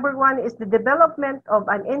 Number 1 is the development of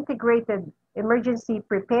an integrated emergency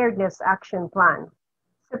preparedness action plan.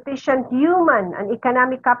 Sufficient human and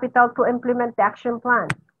economic capital to implement the action plan.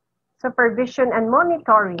 Supervision and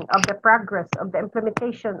monitoring of the progress of the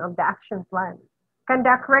implementation of the action plan.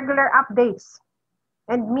 conduct regular updates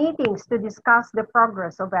and meetings to discuss the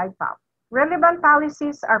progress of IPAP. Relevant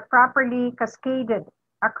policies are properly cascaded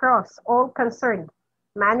across all concerned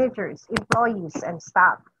managers, employees, and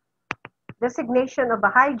staff. Designation of a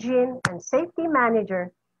hygiene and safety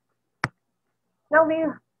manager. Now we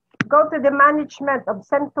go to the management of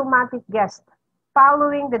symptomatic guests.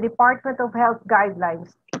 Following the Department of Health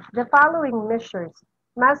guidelines, the following measures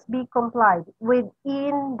must be complied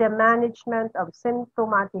within the management of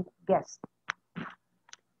symptomatic guests.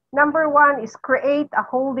 Number 1 is create a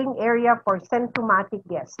holding area for symptomatic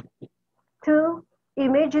guests. 2,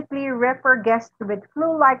 immediately refer guests with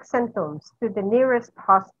flu-like symptoms to the nearest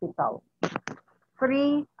hospital.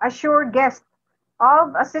 3, assure guests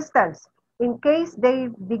of assistance in case they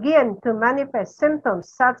begin to manifest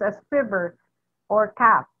symptoms such as fever or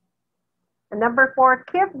cough. And number 4,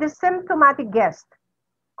 keep the symptomatic guest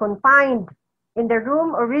confined in the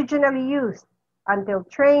room originally used until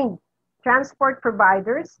trained transport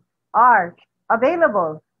providers are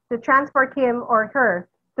available to transport him or her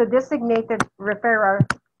to designated referral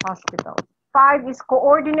hospital. 5 is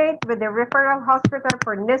coordinate with the referral hospital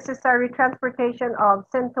for necessary transportation of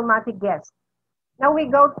symptomatic guests. Now we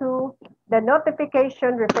go to the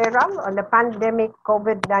notification referral on the pandemic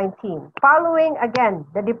COVID-19. Following, again,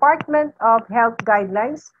 the Department of Health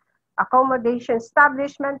guidelines, accommodation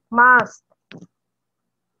establishment must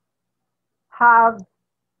have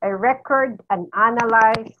a record and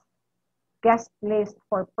analyze guest list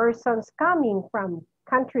for persons coming from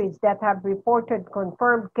countries that have reported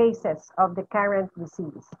confirmed cases of the current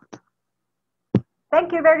disease.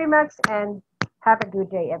 Thank you very much and have a good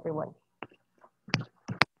day, everyone.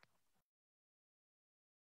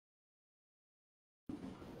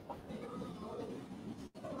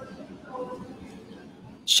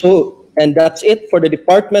 So, and that's it for the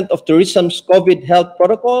Department of Tourism's COVID health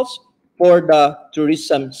protocols for the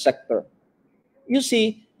tourism sector. You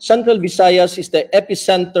see, Central Visayas is the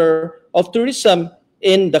epicenter of tourism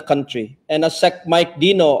in the country. And as Sec Mike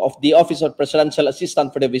Dino of the Office of Presidential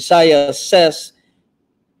Assistant for the Visayas says,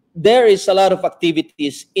 there is a lot of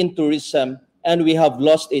activities in tourism and we have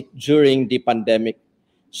lost it during the pandemic.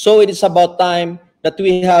 So it is about time that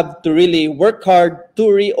we have to really work hard to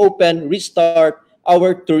reopen, restart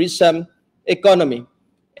our tourism economy.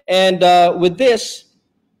 And with this,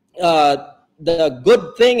 the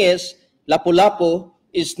good thing is Lapu-Lapu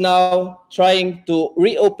is now trying to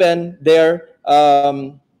reopen their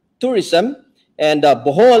tourism, and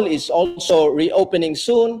Bohol is also reopening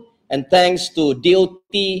soon, and thanks to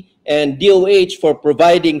DOT and DOH for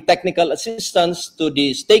providing technical assistance to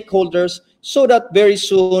the stakeholders so that very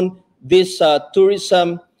soon this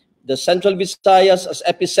tourism, the Central Visayas as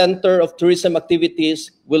epicenter of tourism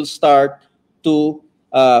activities will start to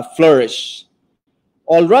flourish.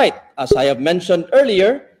 All right, as I have mentioned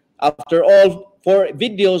earlier, after all 4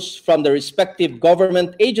 videos from the respective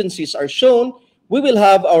government agencies are shown, we will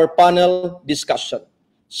have our panel discussion.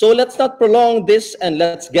 So let's not prolong this and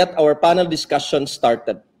let's get our panel discussion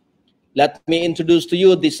started. Let me introduce to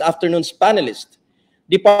you this afternoon's panelists.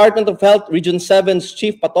 Department of Health Region 7's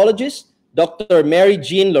Chief Pathologist, Dr. Mary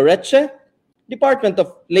Jean Loreche. Department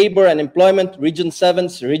of Labor and Employment Region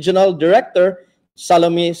 7's Regional Director,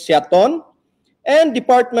 Salome Siaton. And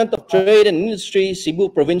Department of Trade and Industry, Cebu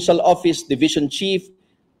Provincial Office Division Chief,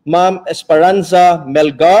 Ma'am Esperanza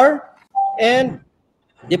Melgar. And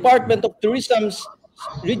Department of Tourism's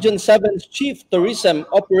Region 7's Chief Tourism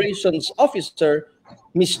Operations Officer,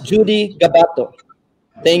 Ms. Judy Gabato.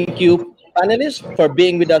 Thank you, panelists, for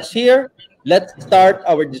being with us here. Let's start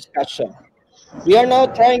our discussion. We are now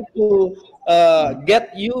trying to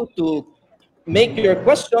get you to make your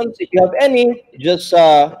questions. If you have any, just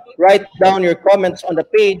write down your comments on the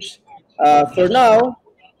page. For now,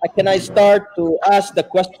 can I start to ask the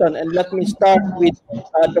question? And let me start with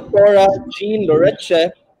Dr. Jean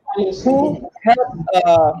Loreche, who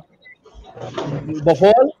helped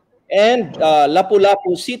Bohol and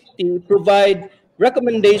Lapu-Lapu City provide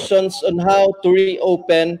recommendations on how to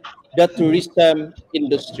reopen the tourism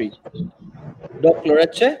industry. Dr.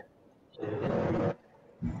 Loreche?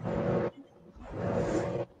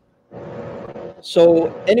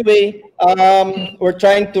 So anyway, we're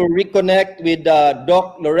trying to reconnect with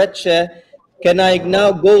Doc Loreche. Can I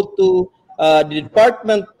now go to the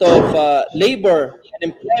Department of Labor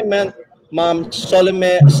and Employment, Ma'am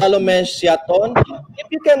Salome Siaton? If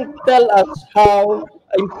you can tell us how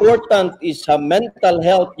important is mental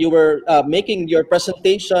health. You were making your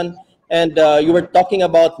presentation and you were talking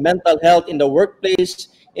about mental health in the workplace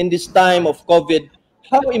in this time of COVID.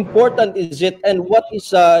 How important is it, and what is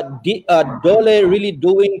DOLE really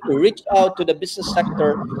doing to reach out to the business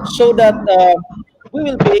sector so that we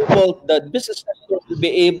will be able, the business sector will be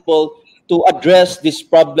able to address this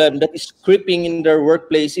problem that is creeping in their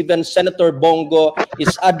workplace. Even Senator Bongo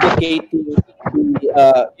is advocating the,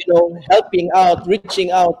 helping out,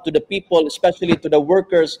 reaching out to the people, especially to the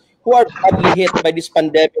workers who are badly hit by this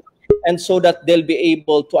pandemic, and so that they'll be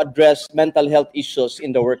able to address mental health issues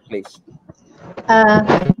in the workplace. Good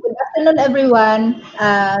afternoon, everyone.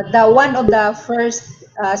 One of the first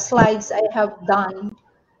slides I have done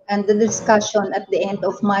and the discussion at the end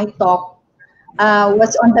of my talk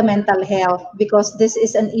was on the mental health, because this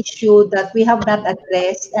is an issue that we have not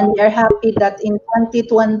addressed, and we are happy that in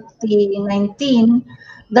 2019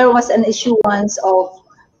 there was an issuance of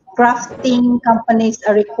crafting. Companies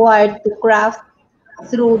are required to craft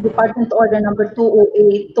through Department Order number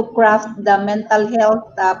 208 to craft the mental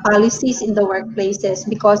health policies in the workplaces,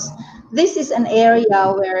 because this is an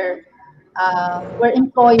area where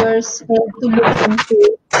employers fail to look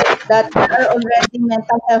into, that there are already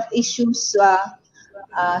mental health issues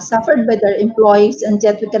suffered by their employees, and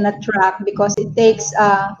yet we cannot track because it takes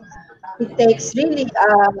really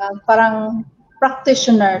parang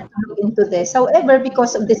practitioner to look into this. However,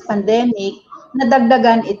 because of this pandemic,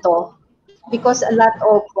 nadagdagan ito because a lot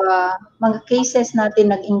of mga cases natin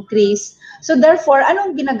nag-increase. So therefore,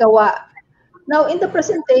 anong ginagawa? Now, in the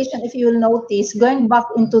presentation, if you will notice, going back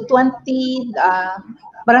into 20,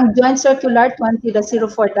 parang Joint Circular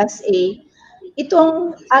 20-04-A,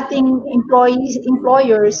 itong ating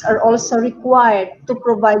employers are also required to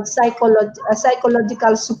provide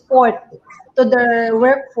psychological support to their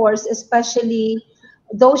workforce, especially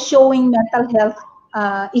those showing mental health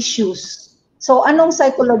issues. So, anong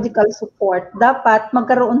psychological support? Dapat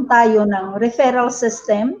magkaroon tayo ng referral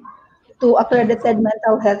system to accredited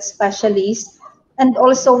mental health specialists, and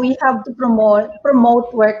also we have to promote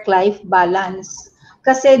work-life balance.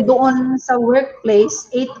 Kasi doon sa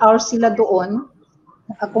workplace, 8 hours sila doon.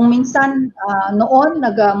 Kung minsan noon,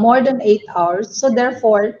 more than 8 hours. So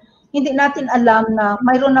therefore, hindi natin alam na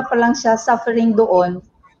mayroon na palang siya suffering doon.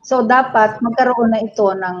 So dapat magkaroon na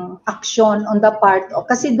ito ng action on the part of,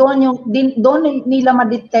 kasi doon nila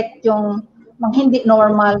ma-detect yung mga hindi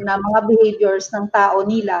normal na mga behaviors ng tao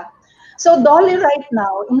nila. So DOLE right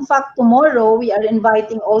now, in fact tomorrow we are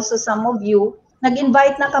inviting also some of you.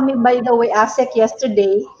 Nag-invite na kami, by the way, ASEC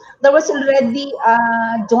yesterday. There was already a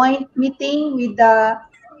joint meeting with the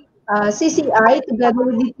CCI together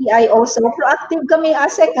with DTI also. Proactive kami,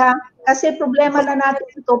 ASEC ha, kasi problema na natin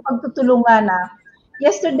ito, pagtutulungan na.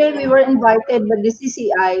 Yesterday, we were invited by the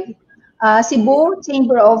CCI, Cebu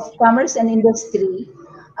Chamber of Commerce and Industry.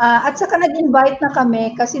 At saka nag-invite na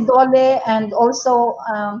kami kasi DOLE and also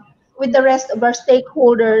with the rest of our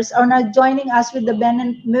stakeholders are now joining us with the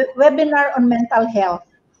webinar on mental health.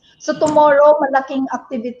 So tomorrow, malaking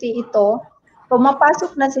activity ito.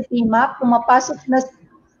 Pumapasok na si TIMAC, pumapasok na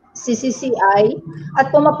si CCI, at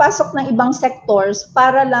pumapasok ng ibang sectors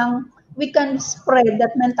para lang we can spread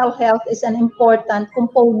that mental health is an important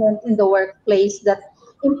component in the workplace that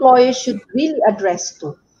employers should really address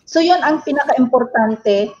to. So yun ang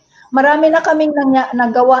pinaka-importante. Marami na kaming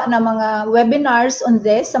nagawa na mga webinars on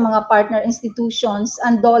this sa mga partner institutions,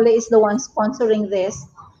 and DOLE is the one sponsoring this.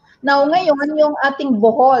 Now ngayon, yung ating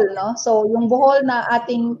Bohol, no? So yung Bohol na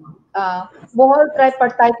ating Bohol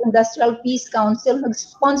Tripartite Industrial Peace Council,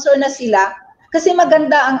 nag-sponsor na sila. Kasi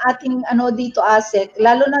maganda ang ating dito ASEC,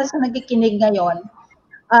 lalo na sa nakikinig ngayon.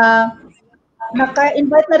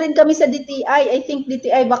 Naka-invite na rin kami sa DTI. I think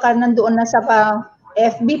DTI baka nandoon na sa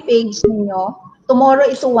FB page ninyo. Tomorrow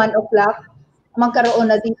ito 1 o'clock. Magkaroon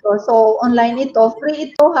na dito. So online ito.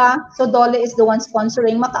 Free ito ha. So DOLE is the one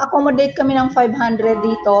sponsoring. Maka-accommodate kami ng 500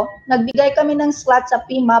 dito. Nagbigay kami ng slot sa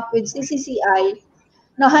PMAP with CCCI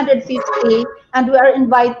na 150. And we are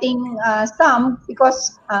inviting some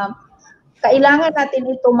because kailangan natin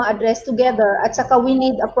ito ma-address together, at saka we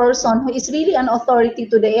need a person who is really an authority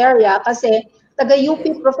to the area kasi taga-UP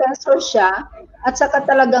professor siya, at saka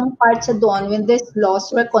talagang part siya doon when these laws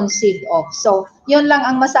were conceived of. So, yun lang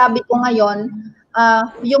ang masabi ko ngayon.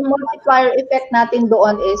 Yung multiplier effect natin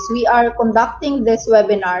doon is we are conducting these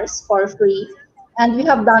webinars for free, and we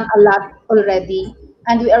have done a lot already.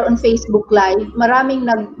 And we are on Facebook Live. Maraming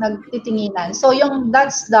nagtitinginan. So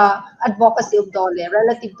that's the advocacy of DOLE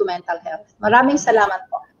relative to mental health. Maraming salamat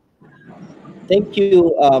po. Thank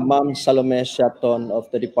you, Ma'am Salome Shaton of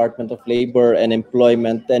the Department of Labor and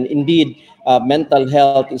Employment. And indeed, mental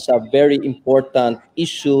health is a very important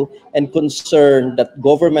issue and concern that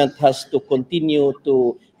government has to continue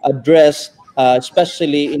to address,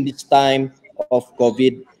 especially in this time of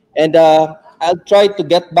COVID. And I'll try to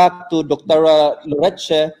get back to Dr.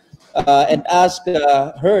 Loreche and ask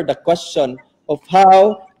her the question of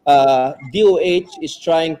how DOH is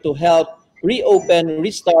trying to help reopen,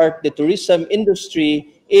 restart the tourism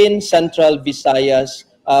industry in Central Visayas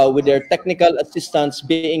with their technical assistance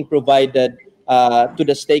being provided to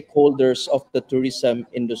the stakeholders of the tourism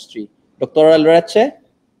industry. Dr. Alreche?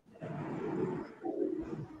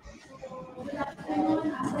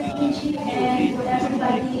 And to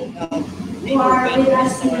everybody who are with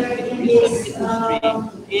us here in this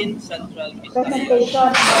presentation.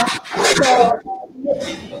 So,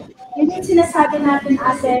 yun yung sinasabi natin,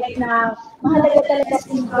 ASEC, na mahalaga talaga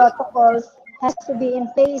yung protocol has to be in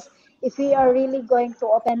place if we are really going to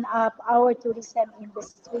open up our tourism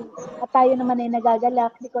industry. At tayo naman ay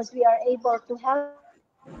nagagalak because we are able to help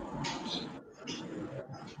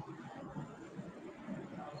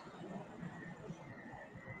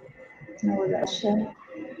nawala siya.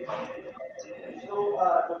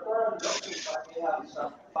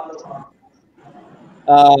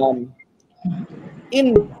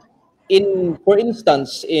 For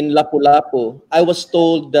instance, in Lapu-Lapu, I was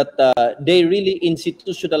told that they really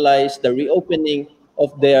institutionalized the reopening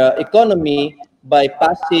of their economy by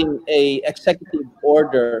passing a executive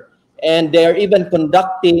order, and they are even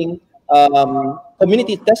conducting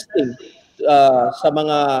community testing sa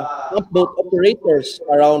mga pump boat operators.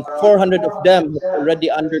 Around 400 of them have already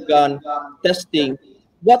undergone testing.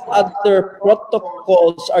 What other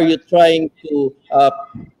protocols are you trying to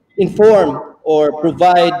inform or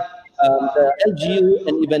provide the LGU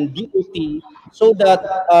and even DOT so that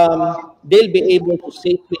they'll be able to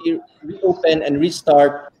safely reopen and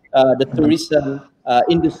restart the tourism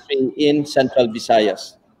industry in Central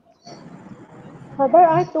Visayas? So there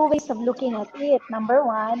are two ways of looking at it. Number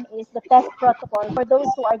one is the test protocol for those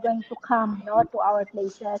who are going to come to our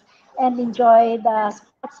places and enjoy the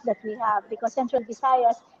spots that we have, because Central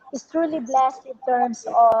Visayas is truly blessed in terms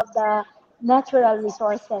of the natural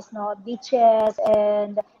resources, beaches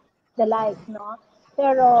and the like.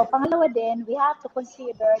 Pero pangalawa din, we have to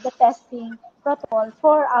consider the testing protocol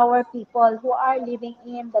for our people who are living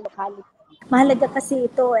in the locality. Mahalaga kasi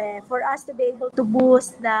ito for us to be able to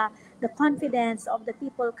boost the confidence of the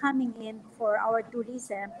people coming in for our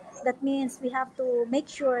tourism. That means we have to make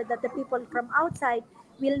sure that the people from outside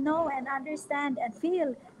will know and understand and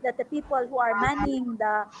feel that the people who are manning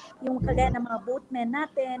yung kagaya ng mga boatmen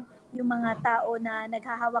natin, yung mga tao na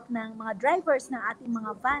naghahawak ng mga drivers ng ating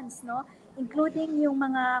mga vans, including yung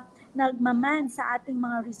mga nagmaman sa ating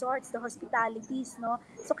mga resorts, the hospitalities,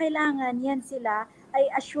 So kailangan yan sila ay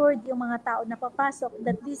assured yung mga tao na papasok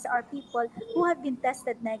that these are people who have been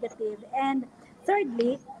tested negative. And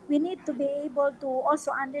thirdly, we need to be able to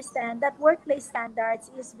also understand that workplace standards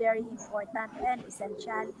is very important and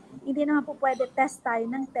essential. Hindi naman po pwede test tayo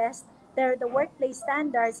ng test, pero the workplace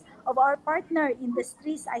standards of our partner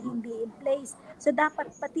industries ay hindi in place. So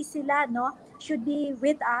dapat pati sila should be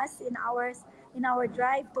with us in our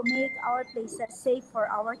drive to make our places safe for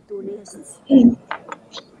our tourists.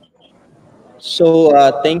 So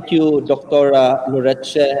thank you, Dr.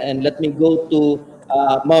 Loreche, and let me go to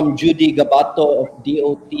Ma'am Judy Gabato of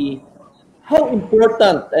DOT. How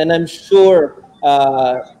important, and I'm sure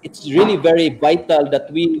it's really very vital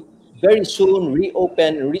that we very soon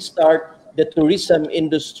reopen, restart the tourism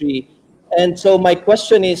industry. And so my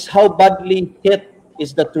question is, how badly hit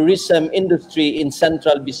is the tourism industry in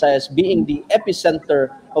Central Visayas, being the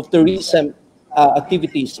epicenter of tourism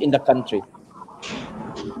activities in the country?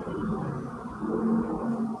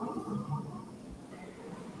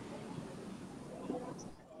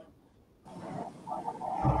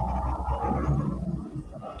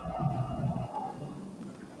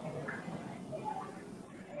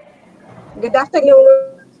 Good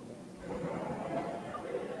afternoon.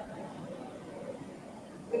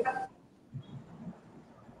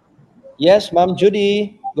 Yes, Ma'am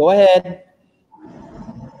Judy, go ahead.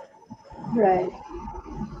 Right.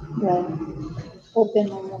 Open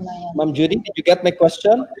mo muna yan. Ma'am Judy, did you get my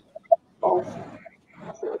question?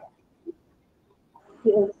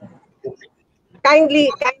 Kindly,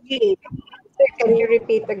 sir, can you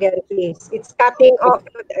repeat again, please? It's cutting off.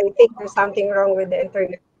 I think there's something wrong with the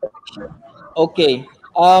internet connection. Okay.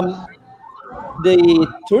 The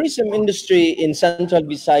tourism industry in Central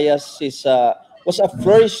Visayas was a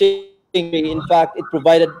flourishing. In fact, it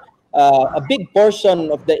provided a big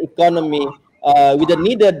portion of the economy with the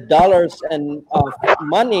needed dollars and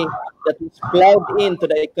money that was plowed into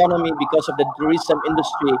the economy because of the tourism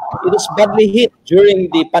industry. It was badly hit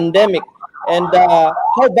during the pandemic. And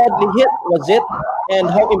how badly hit was it?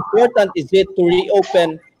 And how important is it to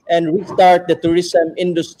reopen and restart the tourism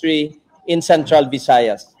industry in Central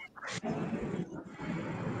Visayas?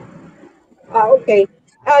 Okay.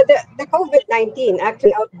 The COVID-19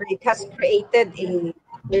 actually outbreak has created a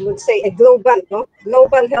we would say, a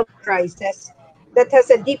global health crisis that has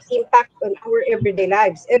a deep impact on our everyday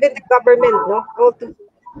lives. Even the government,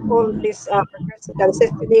 all these workers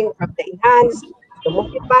transitioning from the enhanced to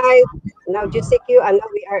modified, now GCQ, and now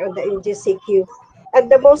we are on the NGCQ. And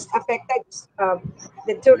the most affected is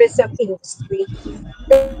the tourism industry.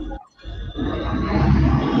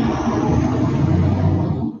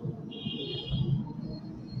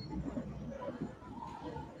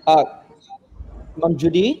 Uh, Ma'am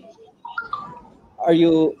Judy, are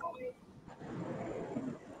you?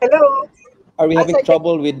 Hello. Are we having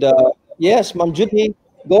trouble with the? Yes, Ma'am Judy,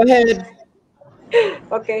 go ahead.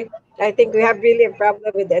 Okay. I think we have really a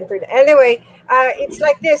problem with the internet. Anyway, it's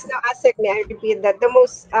like this now, ASEC, may I repeat that the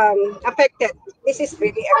most affected, this is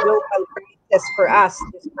really a global crisis for us,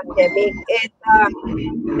 this pandemic.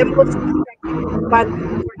 And the most affected is the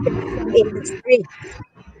one for tourism industry.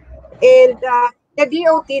 And the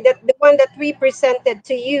DOT, that the one that we presented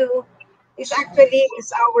to you, is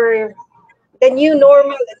our the new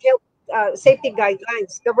normal and health safety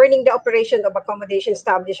guidelines governing the operation of accommodation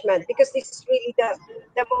establishment, because this is really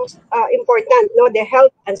the most important. No, the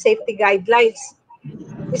health and safety guidelines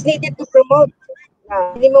is needed to promote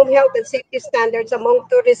minimum health and safety standards among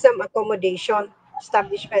tourism accommodation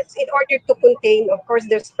establishments in order to contain, of course,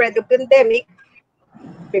 the spread of pandemic,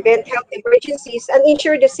 prevent health emergencies, and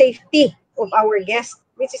ensure the safety of our guests,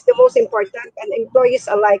 which is the most important, and employees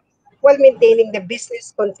alike, while maintaining the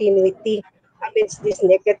business continuity amidst this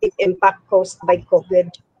negative impact caused by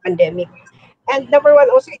COVID pandemic. And number one,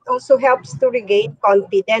 also it also helps to regain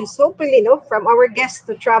confidence, hopefully, from our guests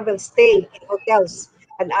to travel, stay in hotels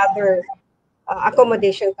and other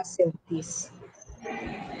accommodation facilities.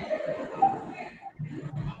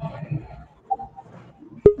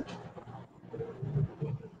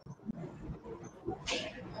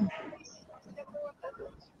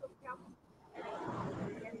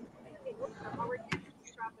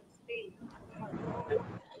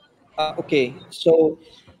 Okay, so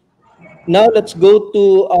now let's go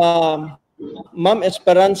to Ma'am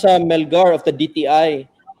Esperanza Melgar of the DTI.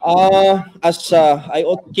 As I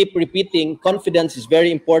keep repeating, confidence is very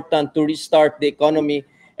important to restart the economy.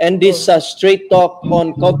 And this straight talk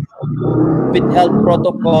on COVID health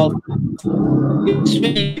protocol is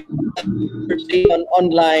really conversation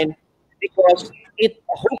online, because it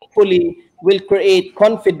hopefully will create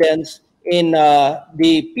confidence in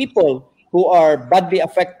the people who are badly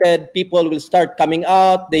affected. People will start coming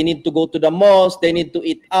out. They need to go to the malls. They need to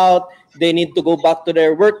eat out. They need to go back to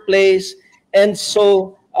their workplace. And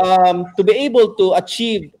so to be able to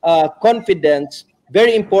achieve confidence,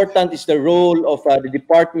 very important is the role of the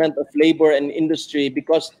Department of Labor and Industry,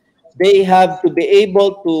 because they have to be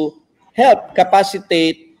able to help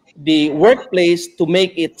capacitate the workplace to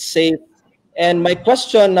make it safe. And my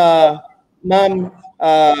question, Ma'am,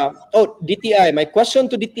 DTI, my question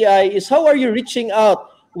to DTI is, how are you reaching out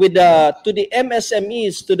with to the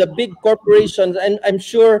MSMEs, to the big corporations? And I'm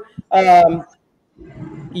sure the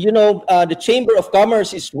Chamber of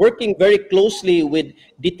Commerce is working very closely with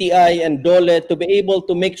DTI and DOLE to be able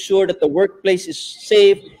to make sure that the workplace is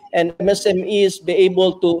safe, and MSMEs be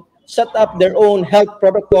able to set up their own health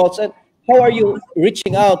protocols. And how are you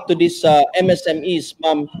reaching out to these MSMEs,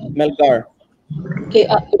 Ma'am Melgar? Okay,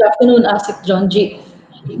 good afternoon, Asik John G.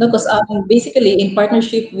 No, because basically in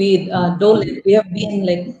partnership with DOLE, we have been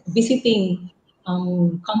like visiting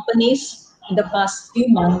companies in the past few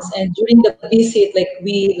months, and during the visit,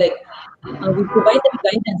 we provided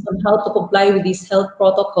guidance on how to comply with these health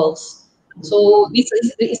protocols. So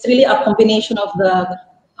it's really a combination of the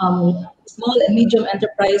small and medium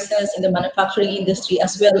enterprises in the manufacturing industry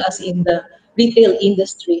as well as in the retail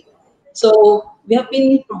industry. So we have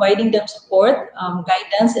been providing them support,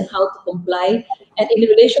 guidance in how to comply. And in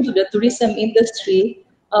relation to the tourism industry,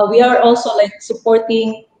 we are also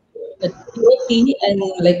supporting the DOT and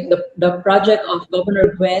the project of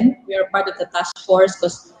Governor Gwen. We are part of the task force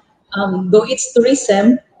because though it's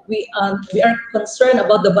tourism, we are concerned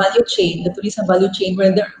about the value chain, the tourism value chain,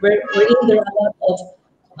 wherein there are a lot of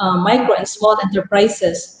micro and small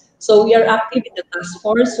enterprises. So we are active in the task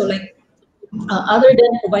force. So other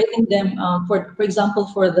than providing them, for example,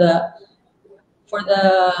 for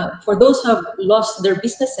those who have lost their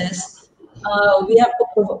businesses, we have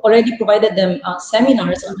already provided them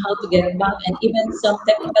seminars on how to get back and even some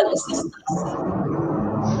technical assistance.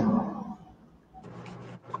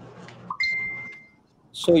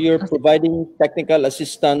 So you're providing technical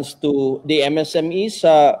assistance to the MSMEs,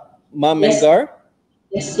 Ma'am Yes. Melgar?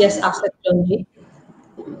 Yes, Asset John G.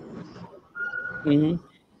 Mm-hmm.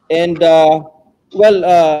 And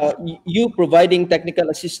well, you providing technical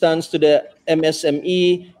assistance to the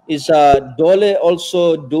MSME, is DOLE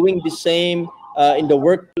also doing the same in the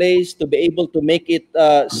workplace to be able to make it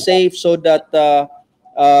safe so that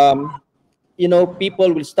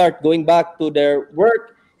people will start going back to their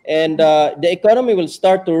work and the economy will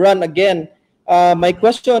start to run again. My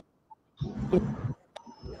question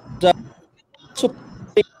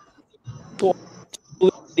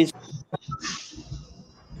is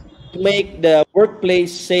to make the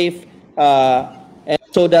workplace safe and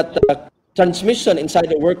so that transmission inside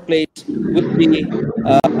the workplace will be,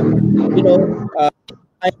 you know, uh,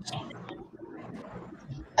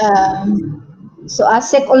 So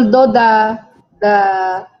ASEC, although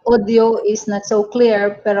the audio is not so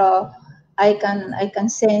clear, pero I can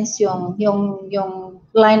sense yung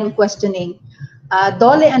line of questioning.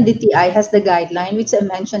 DOLE and DTI has the guideline which I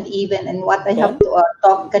mentioned even and what I have to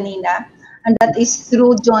talk kanina, and that is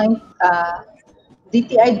through joint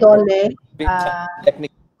DTI DOLE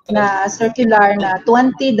na circular na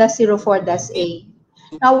 20-04-A.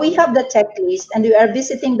 Now we have the checklist and we are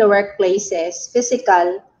visiting the workplaces,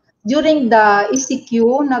 physical. During the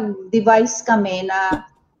ECQ, nag-device kami na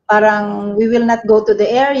parang we will not go to the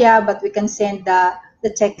area but we can send the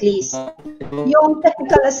checklist. Yung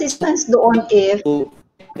technical assistance doon, if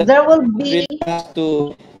there will be...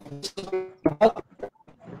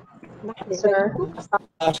 Sir?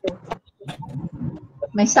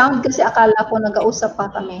 May sound kasi akala ko nag-ausap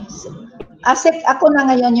pa kami. ASEC, ako na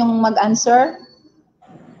ngayon yung mag-answer.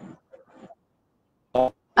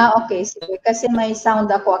 Okay. Sige. Kasi may sound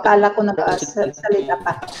ako. Akala ko nag-salita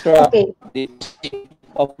pa. Okay.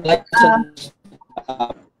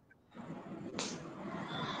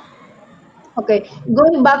 Okay.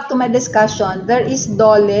 Going back to my discussion, there is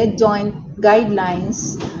DOLE joint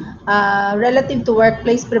guidelines relative to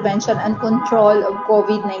workplace prevention and control of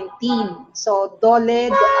COVID-19. So DOLE,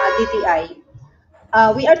 DTI.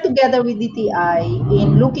 We are together with DTI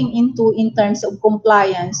in looking into in terms of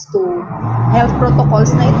compliance to health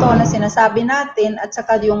protocols na ito na sinasabi natin at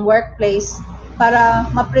saka yung workplace para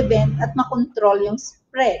ma-prevent at ma-control yung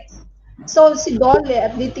spread. So si DOLE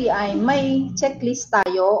at DTI, may checklist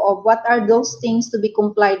tayo of what are those things to be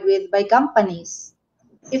complied with by companies.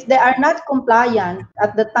 If they are not compliant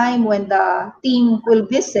at the time when the team will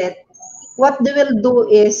visit, what they will do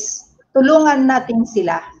is tulungan natin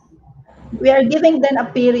sila. We are giving them a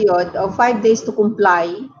period of 5 days to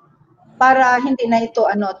comply para hindi na ito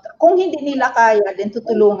kung hindi nila kaya then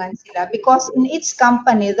tutulungan sila because in each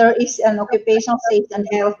company there is an occupational safety and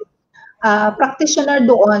health practitioner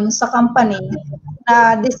doon sa company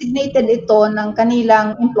na designated ito ng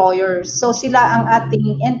kanilang employers. So sila ang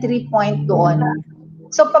ating entry point doon.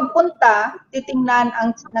 So pagpunta, titingnan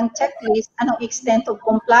ng checklist anong extent of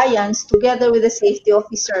compliance together with the safety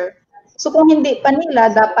officer. So kung hindi pa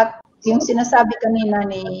nila, dapat yung sinasabi kanina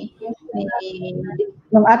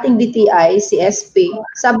ng ating DTI, si SP,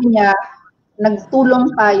 sabi niya,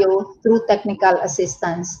 nagtulong tayo through technical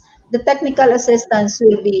assistance. The technical assistance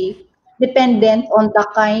will be dependent on the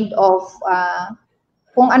kind of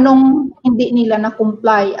kung anong hindi nila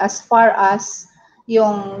na-comply as far as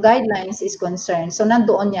yung guidelines is concerned. So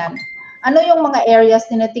nandoon yan. Ano yung mga areas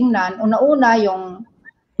tinitingnan? Una-una yung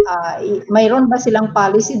mayroon ba silang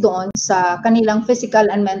policy doon sa kanilang physical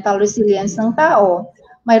and mental resilience ng tao?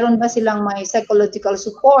 Mayroon ba silang may psychological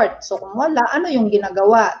support? So kung wala, ano yung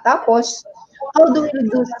ginagawa? Tapos, how do we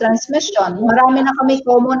reduce transmission? Marami na kami,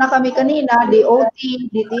 common na kami kanina, DOT,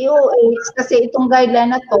 DTOH, kasi itong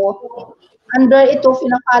guideline na to, under ito,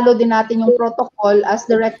 pinapalo din natin yung protocol as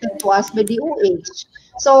directed to us by DOH.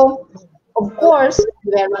 So, of course,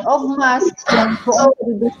 wearing of masks, yung to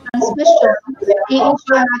reduce transmission,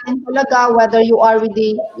 i-ensure natin talaga whether you are with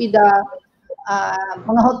the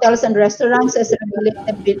mga hotels and restaurants as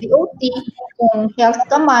regulated by DOT, kung health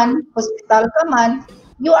ka man, hospital ka man,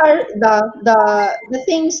 you are the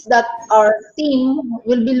things that our team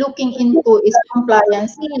will be looking into is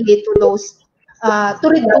compliance really to those to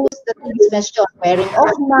reduce the transmission, wearing of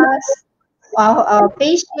masks,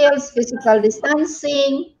 face shields, physical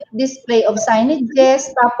distancing, display of signages,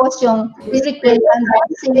 tapos yung frequent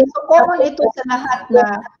unboxing. So, common ito sa lahat na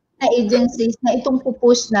agencies na itong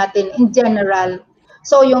pupush natin in general.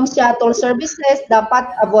 So, yung shuttle services, dapat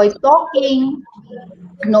avoid talking,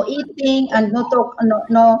 no eating, and no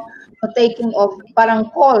taking of parang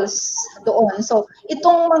calls doon. So,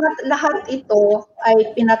 itong mga lahat ito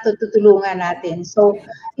ay pinatutulungan natin. So,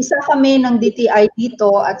 isa kami ng DTI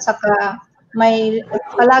dito at saka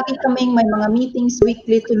palagi kaming may mga meetings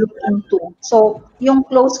weekly to look into. So, yung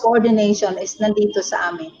close coordination is nandito sa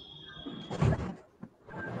amin.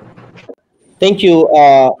 Thank you,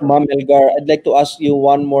 Ma'am Elgar. I'd like to ask you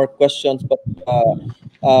one more question, but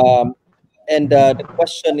the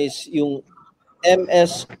question is yung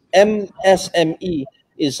MSME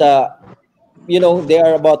is they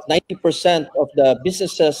are about 90% of the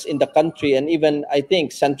businesses in the country, and even I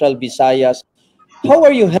think Central Visayas. How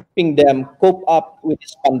are you helping them cope up with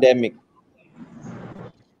this pandemic?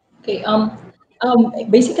 Okay.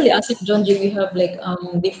 Basically, as if John G, we have like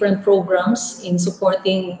different programs in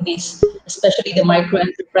supporting this, especially the micro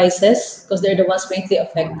enterprises, because they're the ones greatly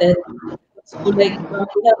affected. So like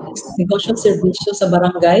we have this negosyo servicio sa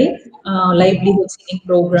barangay, livelihood seeking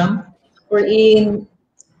program, wherein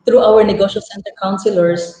through our negosyo center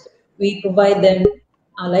counselors, we provide them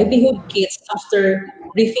livelihood kits after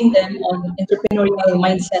briefing them on entrepreneurial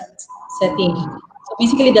mindset setting. So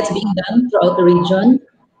basically, that's being done throughout the region.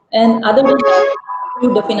 And other than that,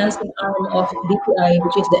 through the financing arm of DTI,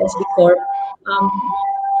 which is the SB Corp,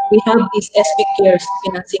 we have this SB Cares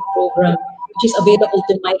financing program, which is available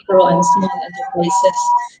to micro and small enterprises.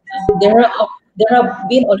 There have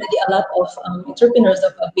been already a lot of entrepreneurs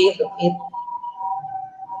that have availed of it.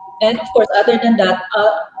 And of course, other than that,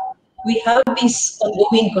 we have this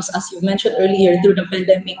ongoing, because as you mentioned earlier, through the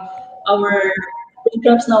pandemic, our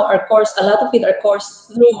programs now are course, a lot of it are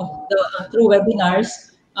course through webinars,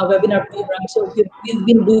 webinar programs. So we've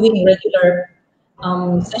been doing regular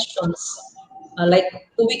sessions. Like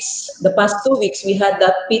 2 weeks, the past 2 weeks, we had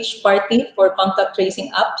that pitch party for contact tracing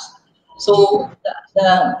apps. So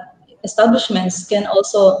the establishments can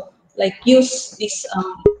also like use this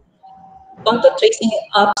contact tracing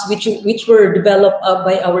apps which were developed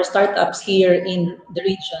by our startups here in the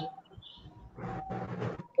region.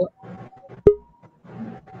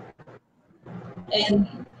 And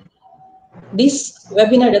this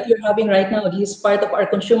webinar that we're having right now, this is part of our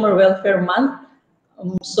Consumer Welfare Month.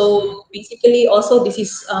 So basically, also this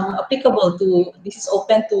is applicable to, this is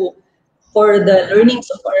open to for the learnings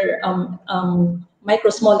of our micro,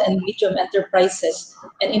 small, and medium enterprises.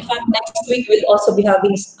 And in fact, next week we'll also be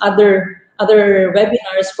having other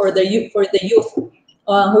webinars for the youth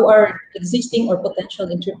who are existing or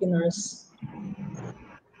potential entrepreneurs.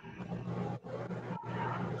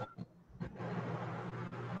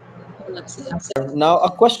 Now,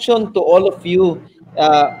 a question to all of you.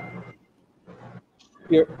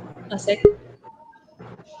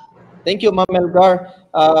 Thank you, Ma'am Elgar.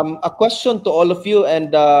 A question to all of you,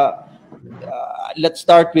 and let's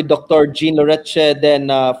start with Dr. Jean Loreche, then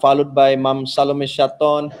followed by Ma'am Salome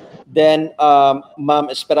Chaton, then Ma'am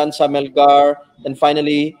Esperanza Melgar, and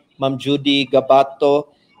finally Ma'am Judy Gabato.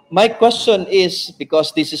 My question is,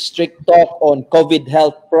 because this is strict talk on COVID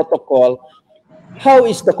health protocol, how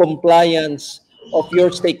is the compliance of your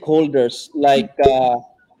stakeholders, like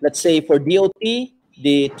let's say for DOT,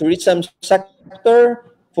 the tourism sector,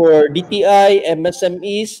 for DTI,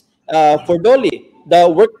 MSMEs, for DOLE, the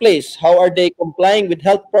workplace, how are they complying with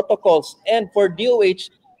health protocols? And for DOH,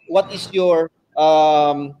 what is your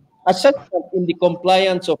assessment in the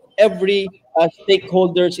compliance of every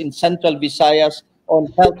stakeholders in Central Visayas on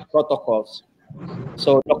health protocols?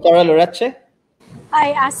 So, Dr. Loreche?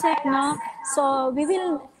 Hi, ASEC, no? So, we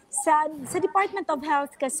will, sa Department of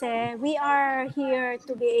Health kasi, we are here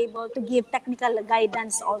to be able to give technical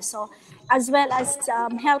guidance also, as well as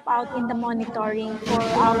help out in the monitoring for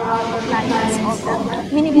our compliance of the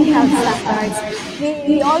minimum health standards.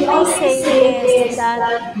 We always say this,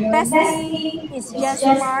 that testing is just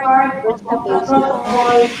part of the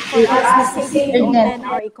protocol for us to safely open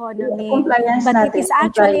our economy. But it is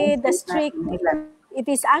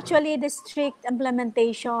actually the strict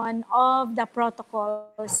implementation of the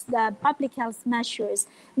protocols, the public health measures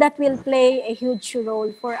that will play a huge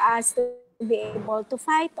role for us to be able to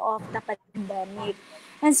fight off the pandemic.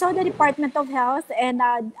 And so the Department of Health, and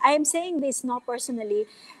I am saying this not personally,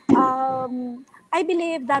 I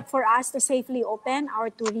believe that for us to safely open our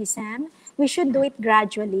tourism, we should do it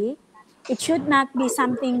gradually. It should not be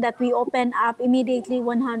something that we open up immediately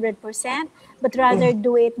 100%, but rather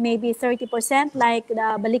do it maybe 30%, like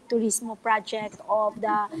the Balik Turismo project of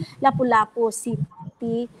the Lapu-Lapu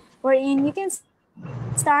city, wherein you can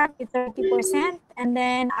start with 30%, and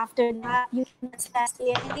then after that, you can assess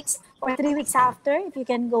it or 3 weeks after, if you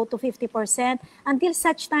can go to 50%, until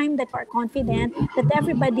such time that we're confident that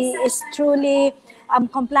everybody is truly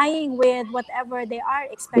complying with whatever they are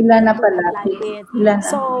expected to comply with.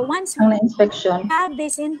 So once we have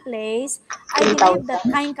this in place, I believe that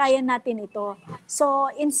kayang-kaya natin ito. So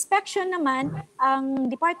inspection naman, ang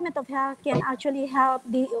Department of Health can actually help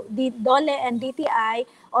the DOLE and DTI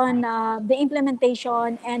on the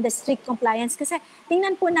implementation and the strict compliance. Kasi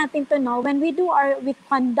tingnan po natin to, no, when we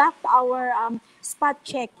conduct our spot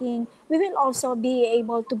checking, we will also be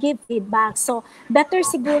able to give feedback. So better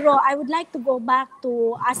siguro, I would like to go back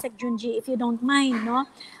to ASEC Junji, if you don't mind, no?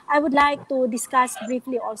 I would like to discuss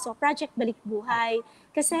briefly also Project Balik Buhay.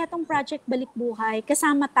 Kasi itong Project Balik Buhay,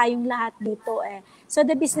 kasama tayong lahat dito eh. So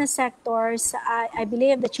the business sectors, I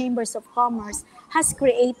believe the Chambers of Commerce has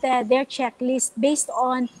created their checklist based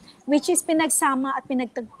on which is pinagsama at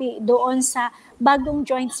pinagtagpi doon sa bagong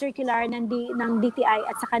joint circular ng DTI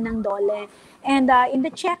at saka ng DOLE. And in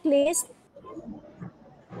the checklist,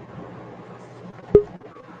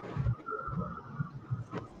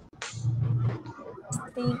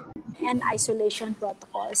 and isolation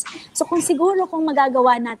protocols. So kung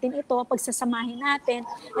magagawa natin ito, pagsasamahin natin,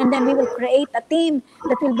 and then we will create a team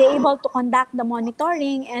that will be able to conduct the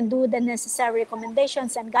monitoring and do the necessary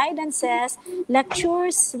recommendations and guidances,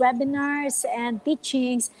 lectures, webinars, and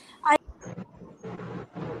teachings.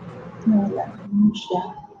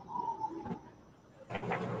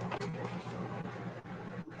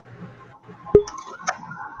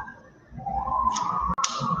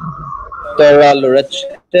 Dr.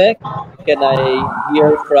 Lorette, can I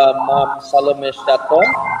hear from Salome Shaton?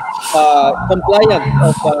 Compliance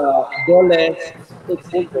of DOLE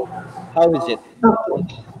stakeholder, how is it?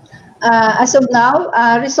 As of now,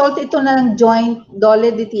 result ito ng joint DOLE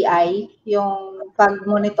DTI, yung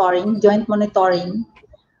pag-monitoring, joint monitoring.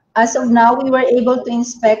 As of now, we were able to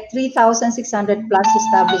inspect 3,600 plus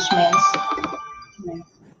establishments.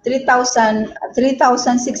 3,600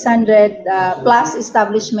 plus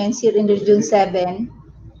establishments here in Region 7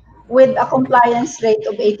 with a compliance rate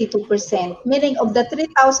of 82%, meaning of the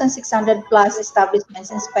 3,600 plus establishments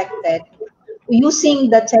inspected, using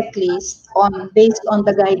the checklist based on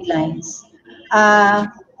the guidelines,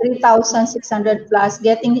 3,600 plus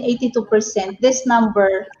getting 82%, this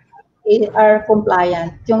number are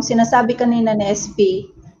compliant. Yung sinasabi kanina ni SP,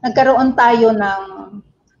 nagkaroon tayo ng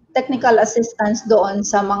technical assistance doon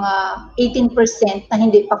sa mga 18% na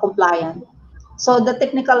hindi pa compliant. So the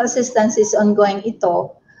technical assistance is ongoing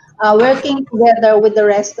ito, working together with the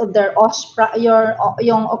rest of their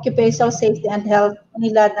yung occupational safety and health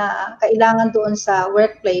nila na kailangan doon sa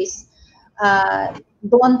workplace,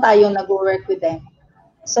 doon tayo nag-work with them.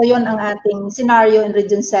 So yun ang ating scenario in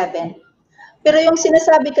Region 7. Pero yung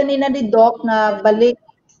sinasabi kanina ni Doc na balik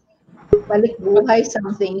buhay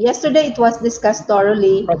something. Yesterday it was discussed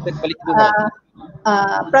thoroughly. Project Balik Buhay.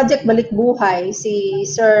 Project Balik Buhay, si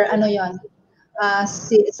Sir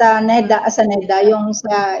sa NEDA, yung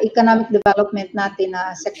sa economic development natin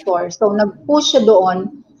na sector. So nag-push siya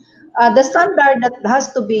doon. The standard that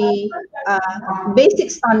has to be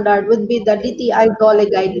basic standard would be the DTI DOLE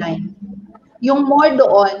guideline. Yung more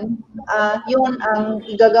doon, yun ang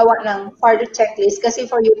igagawa ng further checklist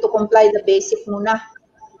kasi for you to comply the basic muna.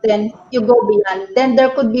 Then you go beyond. Then there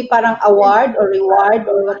could be parang award or reward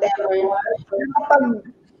or whatever. Kapag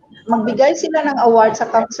magbigay sila ng award sa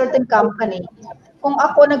certain company, kung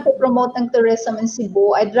ako nagpo-promote ng tourism in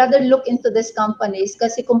Cebu, I'd rather look into these companies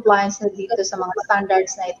kasi compliance na dito sa mga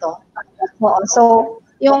standards na ito. So,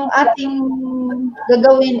 yung ating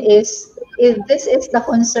gagawin is this is the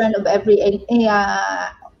concern of every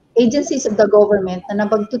agencies of the government na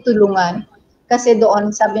napagtutulungan. Kasi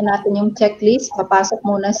doon, sabi natin yung checklist, papasok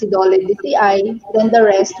muna si DOLE DTI, then the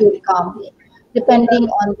rest will come, depending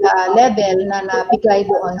on the level na nabigay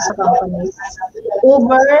doon sa companies,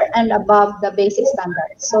 over and above the basic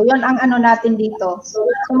standards. So, yun ang ano natin dito. So,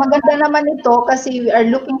 maganda naman ito kasi we are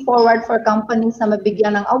looking forward for companies na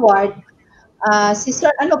mabigyan ng award. Si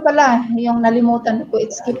Sir, yung nalimutan ko,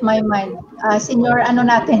 it skipped my mind. Senior,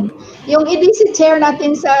 natin, yung EDC chair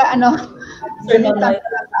natin sa, galitan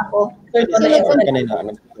talaga ako.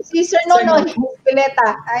 Si Sir Nono,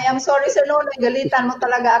 Pileta. I am sorry, Sir Nono, galitan mo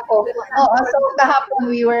talaga ako. So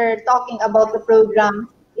kahapon we were talking about the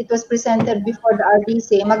program. It was presented before the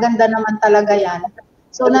RDC. Maganda naman talaga yan.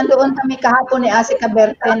 So nandoon kami kahapon ni Asik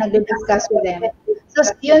Caberte, nag-discuss with them. So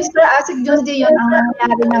yun, Sir Asik Junji, yun ang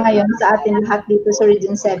nangyari na ngayon sa atin lahat dito sa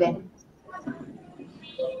Region 7.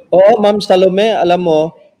 Oo, Ma'am Salome, alam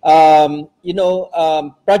mo,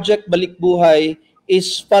 Project Balik Buhay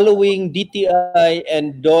is following DTI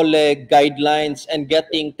and DOLE guidelines and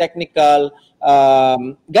getting technical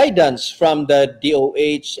guidance from the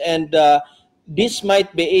DOH, and this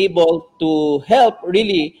might be able to help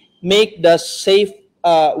really make the safe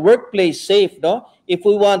workplace safe, no? If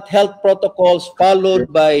we want health protocols followed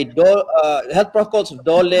by health protocols of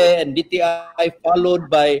DOLE and DTI followed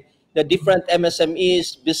by the different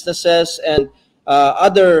MSMEs, businesses, and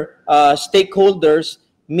other stakeholders,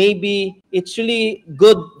 maybe it's really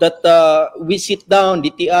good that we sit down,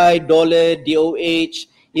 DTI, DOLE, DOH,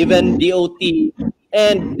 even DOT,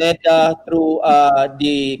 and led through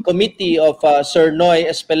the committee of Sir Noy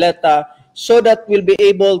Espeleta, so that we'll be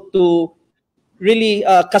able to really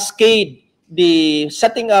cascade the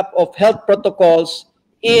setting up of health protocols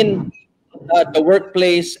in the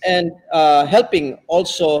workplace, and helping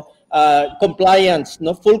also compliance,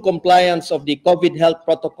 no, full compliance of the COVID health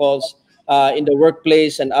protocols in the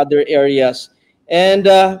workplace and other areas. And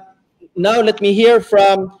now let me hear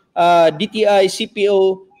from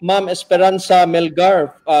DTI-CPO Ma'am Esperanza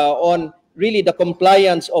Melgar on really the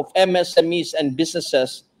compliance of MSMEs and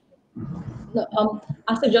businesses. No,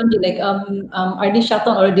 after John, RD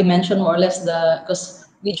Shatton already mentioned more or less because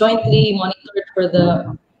we jointly monitored for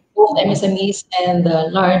the both MSMEs and the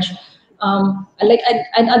large.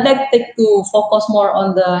 I'd like to focus more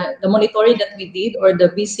on the monitoring that we did, or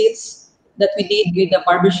the visits that we did with the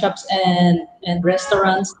barbershops and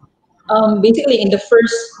restaurants. Basically, in the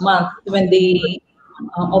first month when they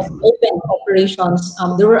of open operations,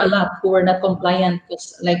 there were a lot who were not compliant,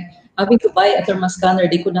 because like having to buy a thermal scanner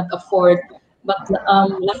they could not afford. But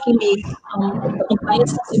luckily, the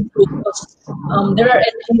compliance has improved, because there are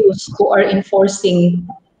NGOs who are enforcing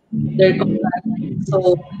their compliance.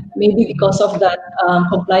 So maybe because of that,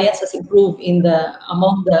 compliance has improved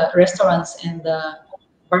among the restaurants and the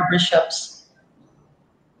barbershops.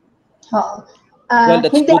 Well, that's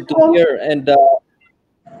good to hear. And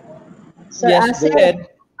Sir yes, go ahead.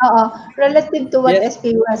 Relative to what Yes.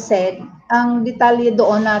 SPU has said, ang detalye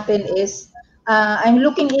doon natin is, I'm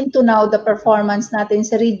looking into now the performance natin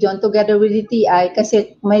sa region together with DTI,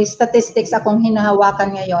 kasi may statistics akong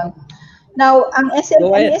hinahawakan ngayon. Now, ang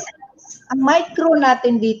Go ahead. ang micro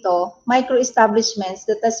natin dito, micro establishments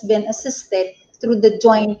that has been assisted through the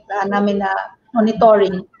joint namin na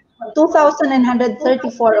monitoring,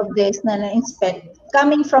 2,934 of this na na-inspect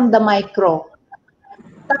coming from the micro.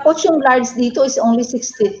 Tapos yung large dito is only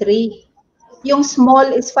 63. Yung small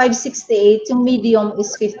is 568, yung medium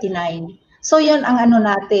is 59. So yun ang ano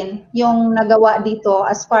natin, yung nagawa dito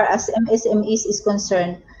as far as MSMEs is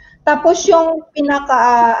concerned. Tapos yung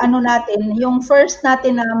pinaka ano natin, yung first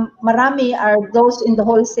natin na marami are those in the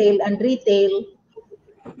wholesale and retail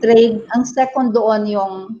trade. Ang second doon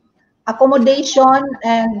yung accommodation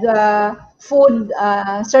and food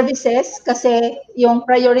services, kasi yung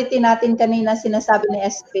priority natin kanina sinasabi ni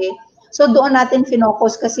SP. So doon natin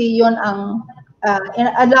finocus, kasi yun ang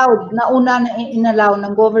allowed, nauna na inallow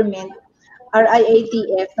ng government,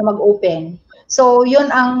 RIATF, na mag-open. So yun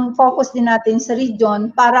ang focus din natin sa region,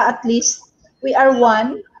 para at least we are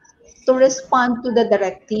one to respond to the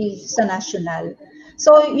directive sa national.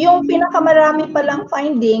 So yung pinakamarami palang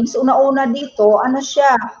findings, una-una dito, ano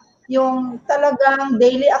siya, yung talagang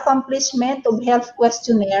daily accomplishment of health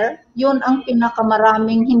questionnaire, yun ang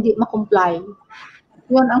pinakamaraming hindi makomply.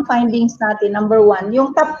 Yun ang findings natin, number 1.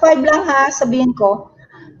 Yung top 5 lang ha, sabihin ko,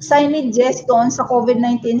 signages doon sa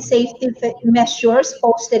COVID-19 safety measures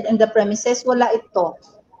posted in the premises, wala ito.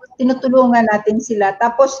 Tinutulungan natin sila.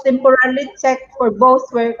 Tapos temporarily check for both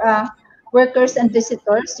workers and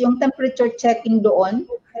visitors, yung temperature checking doon.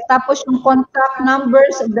 Tapos yung contact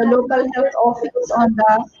numbers of the local health office on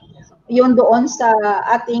the yun doon sa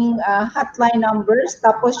ating hotline numbers.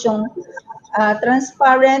 Tapos yung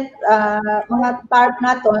transparent mga part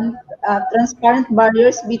naton, transparent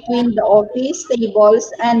barriers between the office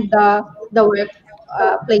tables and the work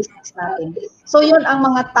places natin. So yun ang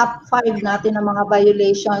mga top 5 natin ng mga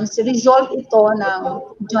violations. Result ito ng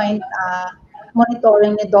joint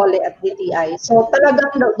monitoring ni DOLE at DTI. So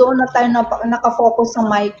talagang doon na tayo nakafocus sa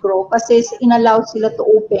micro, kasi inallow sila to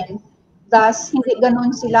open. Thus, hindi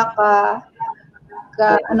ganun sila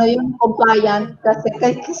ano yung compliant, kasi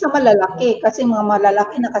sa malalaki, kasi mga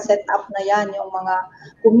malalaki nakaset up na yan, yung mga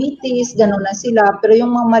committees, ganun na sila, pero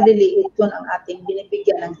yung mga maliliit, yun ang ating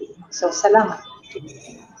binibigyan ng diin. So, salamat.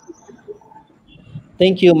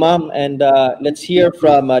 Thank you, Ma'am. And let's hear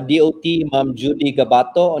from DOT, Ma'am Judy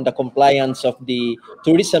Gabato, on the compliance of the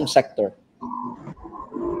tourism sector.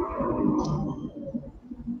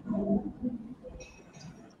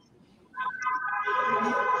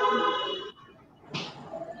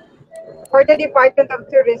 For the Department of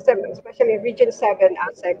Tourism, especially Region 7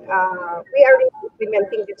 ASEC, we are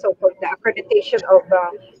implementing the so-called accreditation of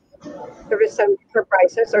tourism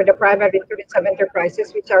enterprises, or the primary tourism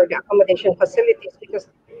enterprises, which are the accommodation facilities, because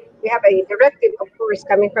we have a directive, of course,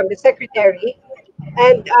 coming from the Secretary.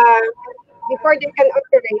 And before they can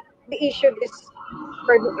operate, we issue this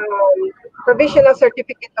provisional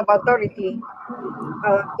certificate of authority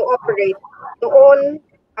to operate, to own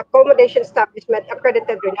accommodation establishment,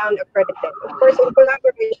 accredited, renowned accredited. Of course, in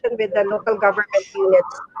collaboration with the local government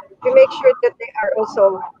units, we make sure that they are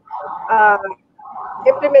also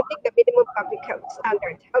implementing the minimum public health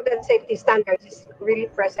standards, health and safety standards is really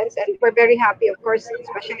present, and we're very happy, of course,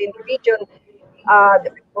 especially in the region,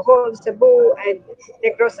 the Bohol, Cebu, and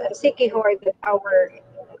Negros and Siquijor, that our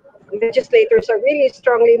legislators are really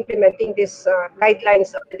strongly implementing these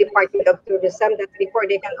guidelines of the Department of Tourism, that before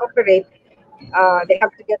they can operate, they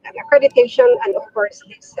have to get an accreditation and, of course,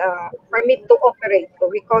 this permit to operate. So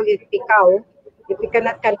we call it PICAO. If we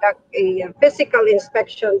cannot conduct a physical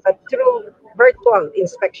inspection, but through virtual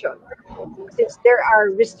inspection. Since there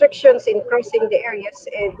are restrictions in crossing the areas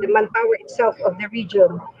and the manpower itself of the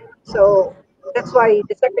region. So that's why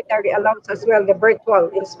the Secretary allows as well the virtual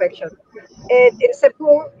inspection. And in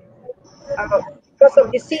Cebu, because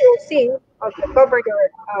of the COC of the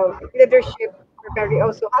governor leadership, we're very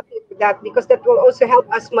also happy with that, because that will also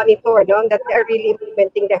help us monitor that they are really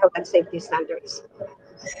implementing the health and safety standards.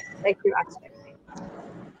 Thank you, Aztec.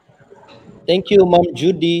 Thank you, Ma'am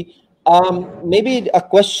Judy. Maybe a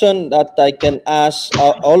question that I can ask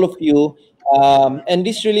all of you, and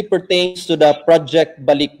this really pertains to the Project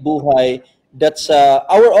Balik Buhay that's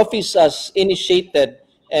our office has initiated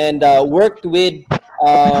and worked with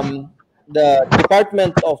the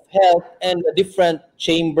Department of Health and the different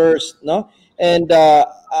chambers, no? And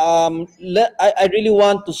I really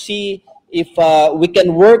want to see if we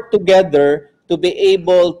can work together to be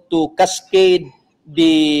able to cascade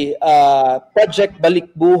the Project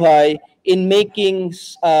Balik Buhay in making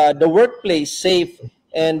the workplace safe.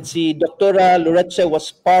 And si Dr. Loretze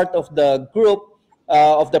was part of the group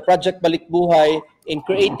of the Project Balik Buhay in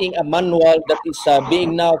creating a manual that is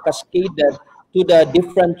being now cascaded to the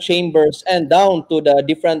different chambers and down to the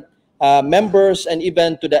different members and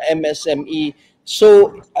even to the MSME.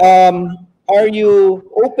 So are you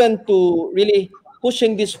open to really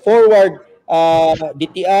pushing this forward,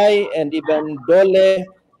 DTI and even DOLE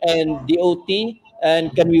and DOT?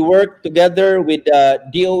 And can we work together with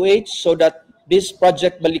DOH so that this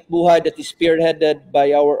Project Balik Buhay that is spearheaded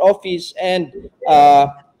by our office and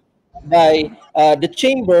by the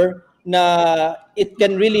chamber, na it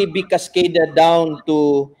can really be cascaded down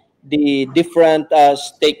to the different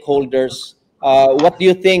stakeholders? What do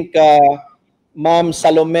you think, Ma'am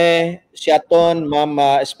Salome Siaton, Ma'am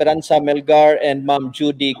Esperanza Melgar, and Ma'am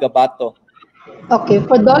Judy Gabato? Okay,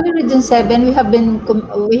 for DOLE Region 7,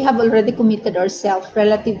 we have already committed ourselves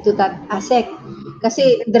relative to that ASEC.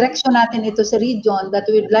 Kasi direction natin ito sa region that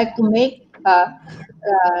we'd like to make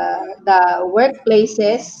the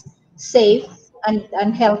workplaces safe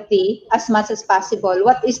and healthy as much as possible.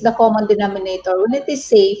 What is the common denominator? When it is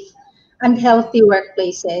safe and healthy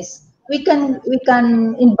workplaces, we can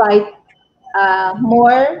invite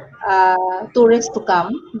more tourists to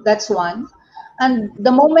come. That's one. And the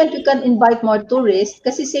moment we can invite more tourists,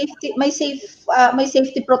 kasi may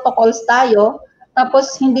safety protocols tayo,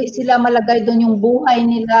 tapos hindi sila malagay doon yung buhay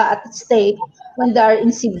nila at stake when they are in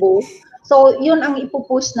Cebu. So, yun ang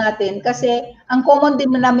ipupush natin kasi ang common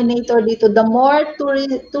denominator dito, the more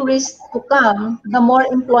tourists to come, the more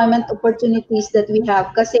employment opportunities that we have.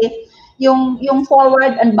 Kasi yung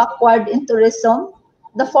forward and backward in tourism,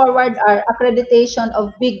 the forward are accreditation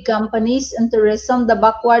of big companies in tourism. The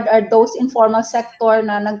backward are those informal sector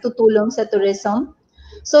na nagtutulong sa tourism.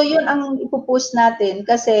 So yun ang ipupush natin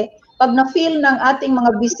kasi pag na-feel ng ating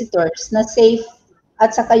mga visitors na safe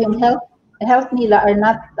at saka yung health nila are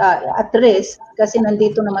not at risk kasi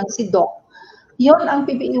nandito naman si Doc, yun ang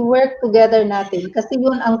PPE work together natin kasi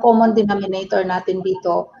yun ang common denominator natin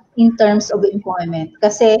dito in terms of employment.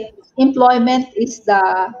 Kasi employment is the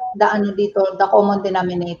common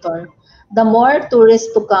denominator. The more tourists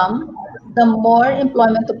to come, the more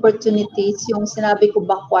employment opportunities, yung sinabi ko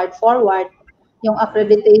backward, forward, yung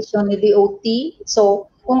accreditation ni DOT. So,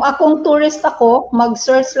 kung akong tourist ako,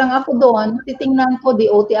 mag-search lang ako doon, titingnan ko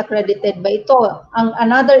DOT accredited ba ito. Ang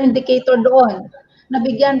another indicator doon,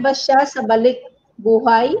 nabigyan ba siya sa balik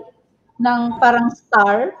buhay ng parang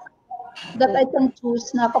star, that I can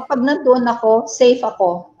choose na kapag nandun ako, safe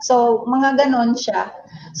ako. So, mga ganon siya.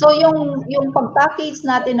 So, yung pag-package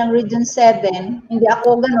natin ng Region 7, hindi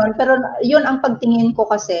ako ganon, pero yun ang pagtingin ko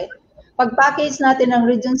kasi. Pag-package natin ng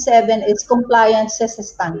Region 7 is compliance sa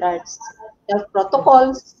standards. Health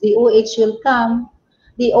protocols, DOH will come,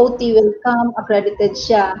 DOT will come, accredited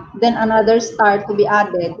siya. Then another star to be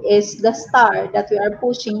added is the star that we are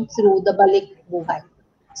pushing through the balik buhay.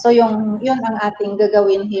 So yun ang ating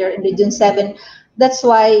gagawin here in Region 7. That's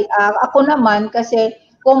why ako naman kasi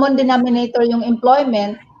common denominator yung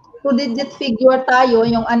employment, two-digit figure tayo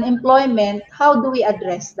yung unemployment, how do we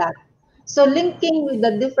address that? So linking with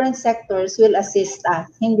the different sectors will assist us.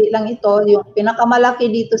 Hindi lang ito yung pinakamalaki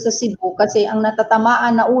dito sa Cebu kasi ang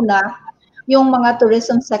natatamaan na una yung mga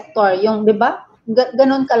tourism sector, yung 'di ba?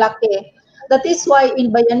 ganon kalaki. That is why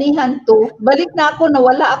in Bayanihan 2, balik na ako,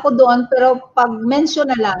 nawala ako doon, pero pag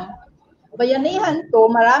mention na lang, Bayanihan 2,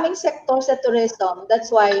 maraming sector sa tourism.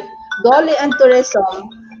 That's why DOLE and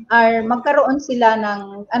tourism are magkaroon sila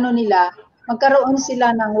ng magkaroon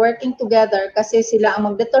sila ng working together kasi sila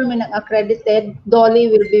ang mag-determine ng accredited.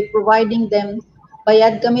 DOLE will be providing them,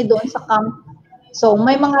 bayad kami doon sa camp. So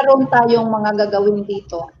may mga room tayong mga gagawin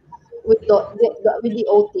dito with the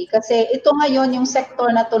OT. Kasi ito ngayon, yung sector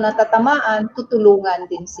na to natatamaan, tutulungan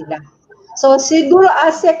din sila. So siguro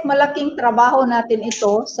ASEC, malaking trabaho natin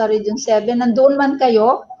ito sa Region 7. Nandoon man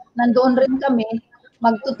kayo, nandoon rin kami,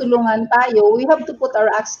 magtutulungan tayo. We have to put our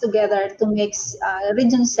acts together to make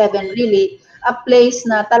Region 7 really a place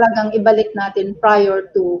na talagang ibalik natin prior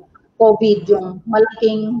to COVID, yung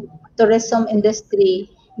malaking tourism industry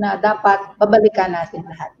na dapat babalikan natin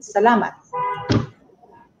lahat. Salamat.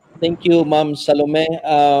 Thank you, Ma'am Salome.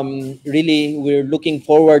 Really, we're looking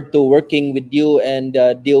forward to working with you, and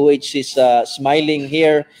DOH is smiling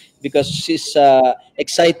here because she's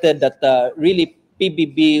excited that really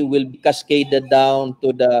PBB will be cascaded down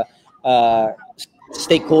to the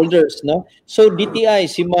stakeholders. No? So DTI,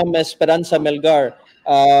 si Ma'am Esperanza Melgar,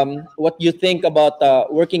 what do you think about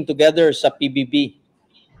working together sa PBB?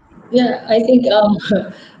 Yeah, I think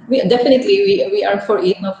we are for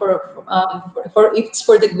it, no, for it's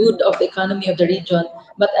for the good of the economy of the region.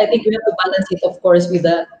 But I think we have to balance it, of course, with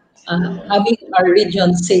the having our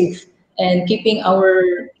region safe and keeping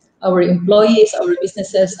our employees, our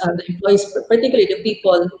businesses, the employees, particularly the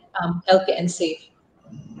people, healthy and safe.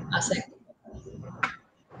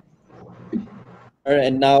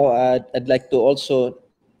 And now I'd like to also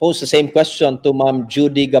pose the same question to Ma'am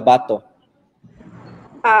Judy Gabato.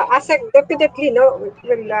 ASEC definitely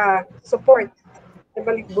will support the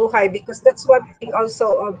Balik Buhay, because that's one thing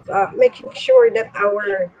also of making sure that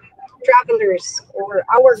our travelers or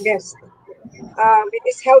our guests with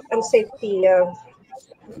this health and safety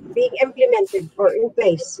being implemented or in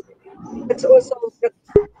place. That's also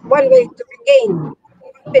one way to regain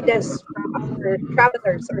confidence from our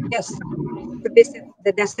travelers or guests to visit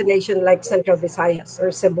the destination like Central Visayas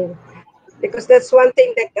or Cebu. Because that's one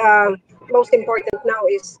thing that most important now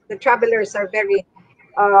is the travelers are very,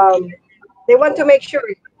 they want to make sure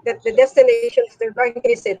that the destinations they're going to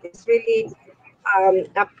visit is really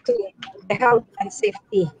up to the health and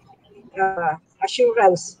safety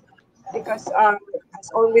assurance. Because as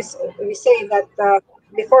always we say that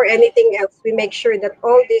before anything else, we make sure that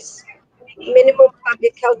all these minimum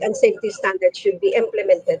public health and safety standards should be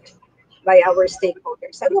implemented by our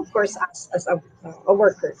stakeholders and of course us as a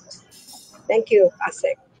workers. Thank you,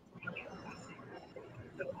 ASEC.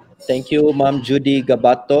 Thank you, Ma'am Judy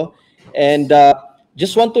Gabato. And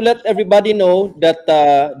just want to let everybody know that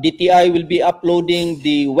DTI will be uploading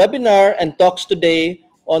the webinar and talks today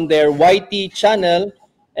on their YT channel.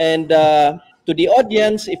 And to the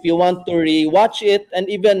audience, if you want to rewatch it and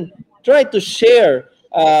even try to share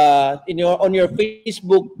on your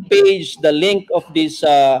Facebook page the link of this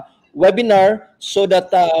webinar so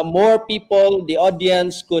that more people, the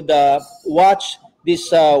audience, could watch this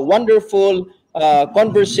wonderful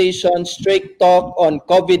conversation, straight talk on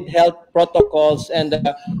COVID health protocols. And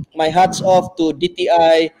my hats off to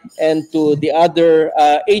DTI and to the other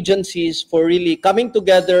agencies for really coming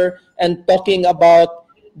together and talking about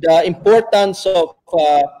the importance of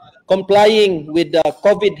complying with the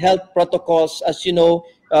COVID health protocols. As you know,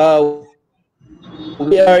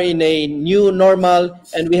 we are in a new normal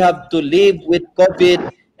and we have to live with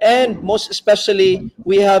COVID. And most especially,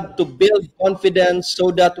 we have to build confidence so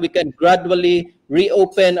that we can gradually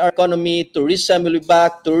reopen our economy. Tourism will be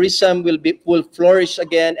back. Tourism will flourish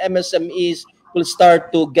again. MSMEs will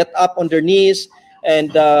start to get up on their knees.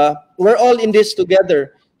 And we're all in this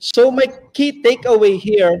together. So my key takeaway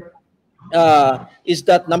here is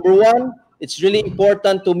that number one, it's really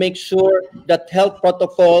important to make sure that health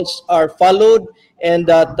protocols are followed and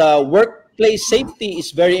that workplace safety is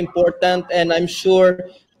very important. And I'm sure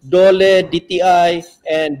DOLE, DTI,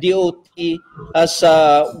 and DOT has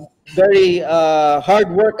very hard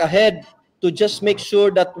work ahead to just make sure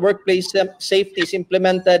that workplace safety is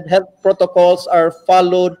implemented, health protocols are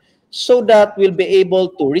followed, so that we'll be able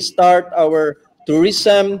to restart our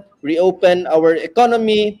tourism, reopen our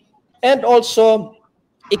economy, and also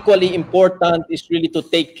equally important is really to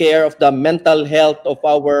take care of the mental health of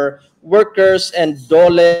our workers. And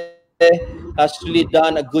DOLE has really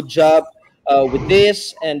done a good job with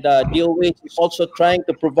this, and DOH is also trying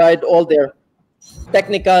to provide all their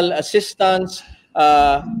technical assistance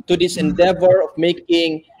to this endeavor of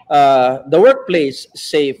making the workplace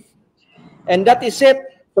safe. And that is it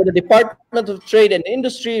for the Department of Trade and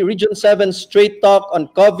Industry Region 7 Straight Talk on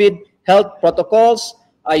COVID health protocols.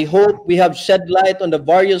 I hope we have shed light on the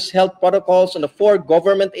various health protocols on the 4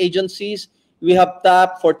 government agencies we have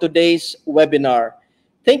tapped for today's webinar.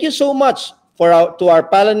 Thank you so much to our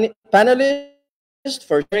panelists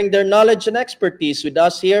for sharing their knowledge and expertise with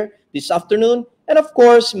us here this afternoon. And of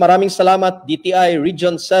course, maraming salamat DTI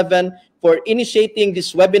Region 7 for initiating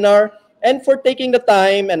this webinar and for taking the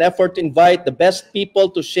time and effort to invite the best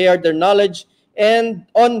people to share their knowledge and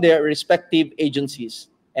on their respective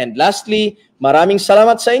agencies. And lastly, maraming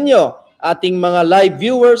salamat sa inyo, ating mga live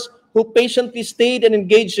viewers who patiently stayed and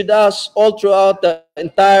engaged with us all throughout the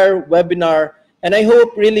entire webinar. And I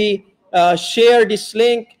hope really share this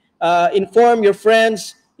link, inform your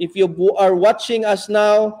friends. If you are watching us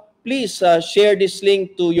now, please share this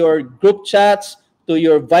link to your group chats, to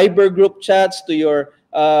your Viber group chats, to your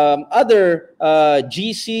other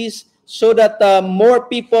GCs, so that more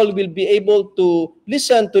people will be able to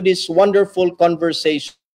listen to this wonderful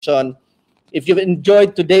conversation. If you've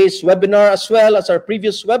enjoyed today's webinar as well as our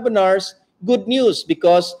previous webinars, good news,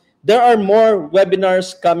 because there are more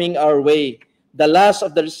webinars coming our way. The last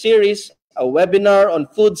of the series, a webinar on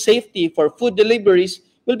food safety for food deliveries,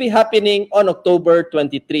 will be happening on October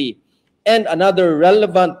 23. And another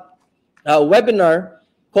relevant webinar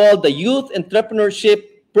called the Youth Entrepreneurship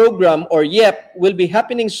Program, or YEP, will be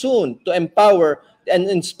happening soon to empower and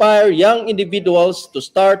inspire young individuals to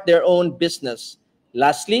start their own business.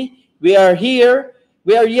 Lastly, we are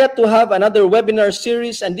yet to have another webinar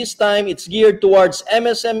series, and this time it's geared towards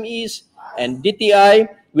MSMEs, and DTI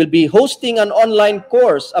will be hosting an online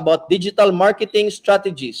course about digital marketing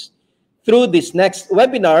strategies. Through this next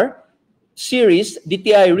webinar series,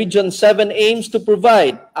 DTI Region 7 aims to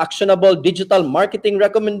provide actionable digital marketing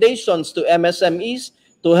recommendations to MSMEs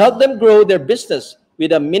to help them grow their business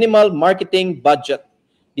with a minimal marketing budget.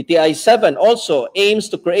 DTI 7 also aims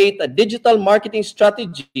to create a digital marketing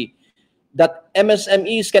strategy that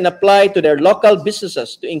MSMEs can apply to their local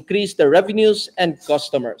businesses to increase their revenues and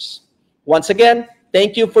customers. Once again,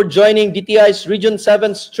 thank you for joining DTI's Region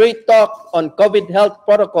 7 Straight Talk on COVID health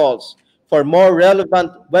protocols. For more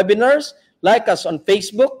relevant webinars, like us on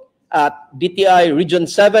Facebook at DTI Region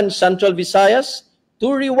 7 Central Visayas.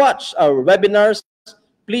 To rewatch our webinars,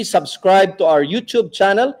 please subscribe to our YouTube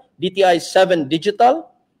channel, DTI 7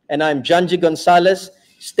 Digital. And I'm Janji Gonzalez,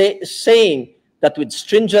 saying that with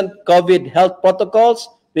stringent COVID health protocols,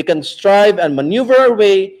 we can strive and maneuver our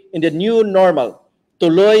way in the new normal.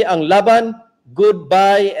 Tuloy ang laban,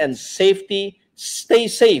 goodbye and safety. Stay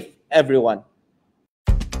safe, everyone.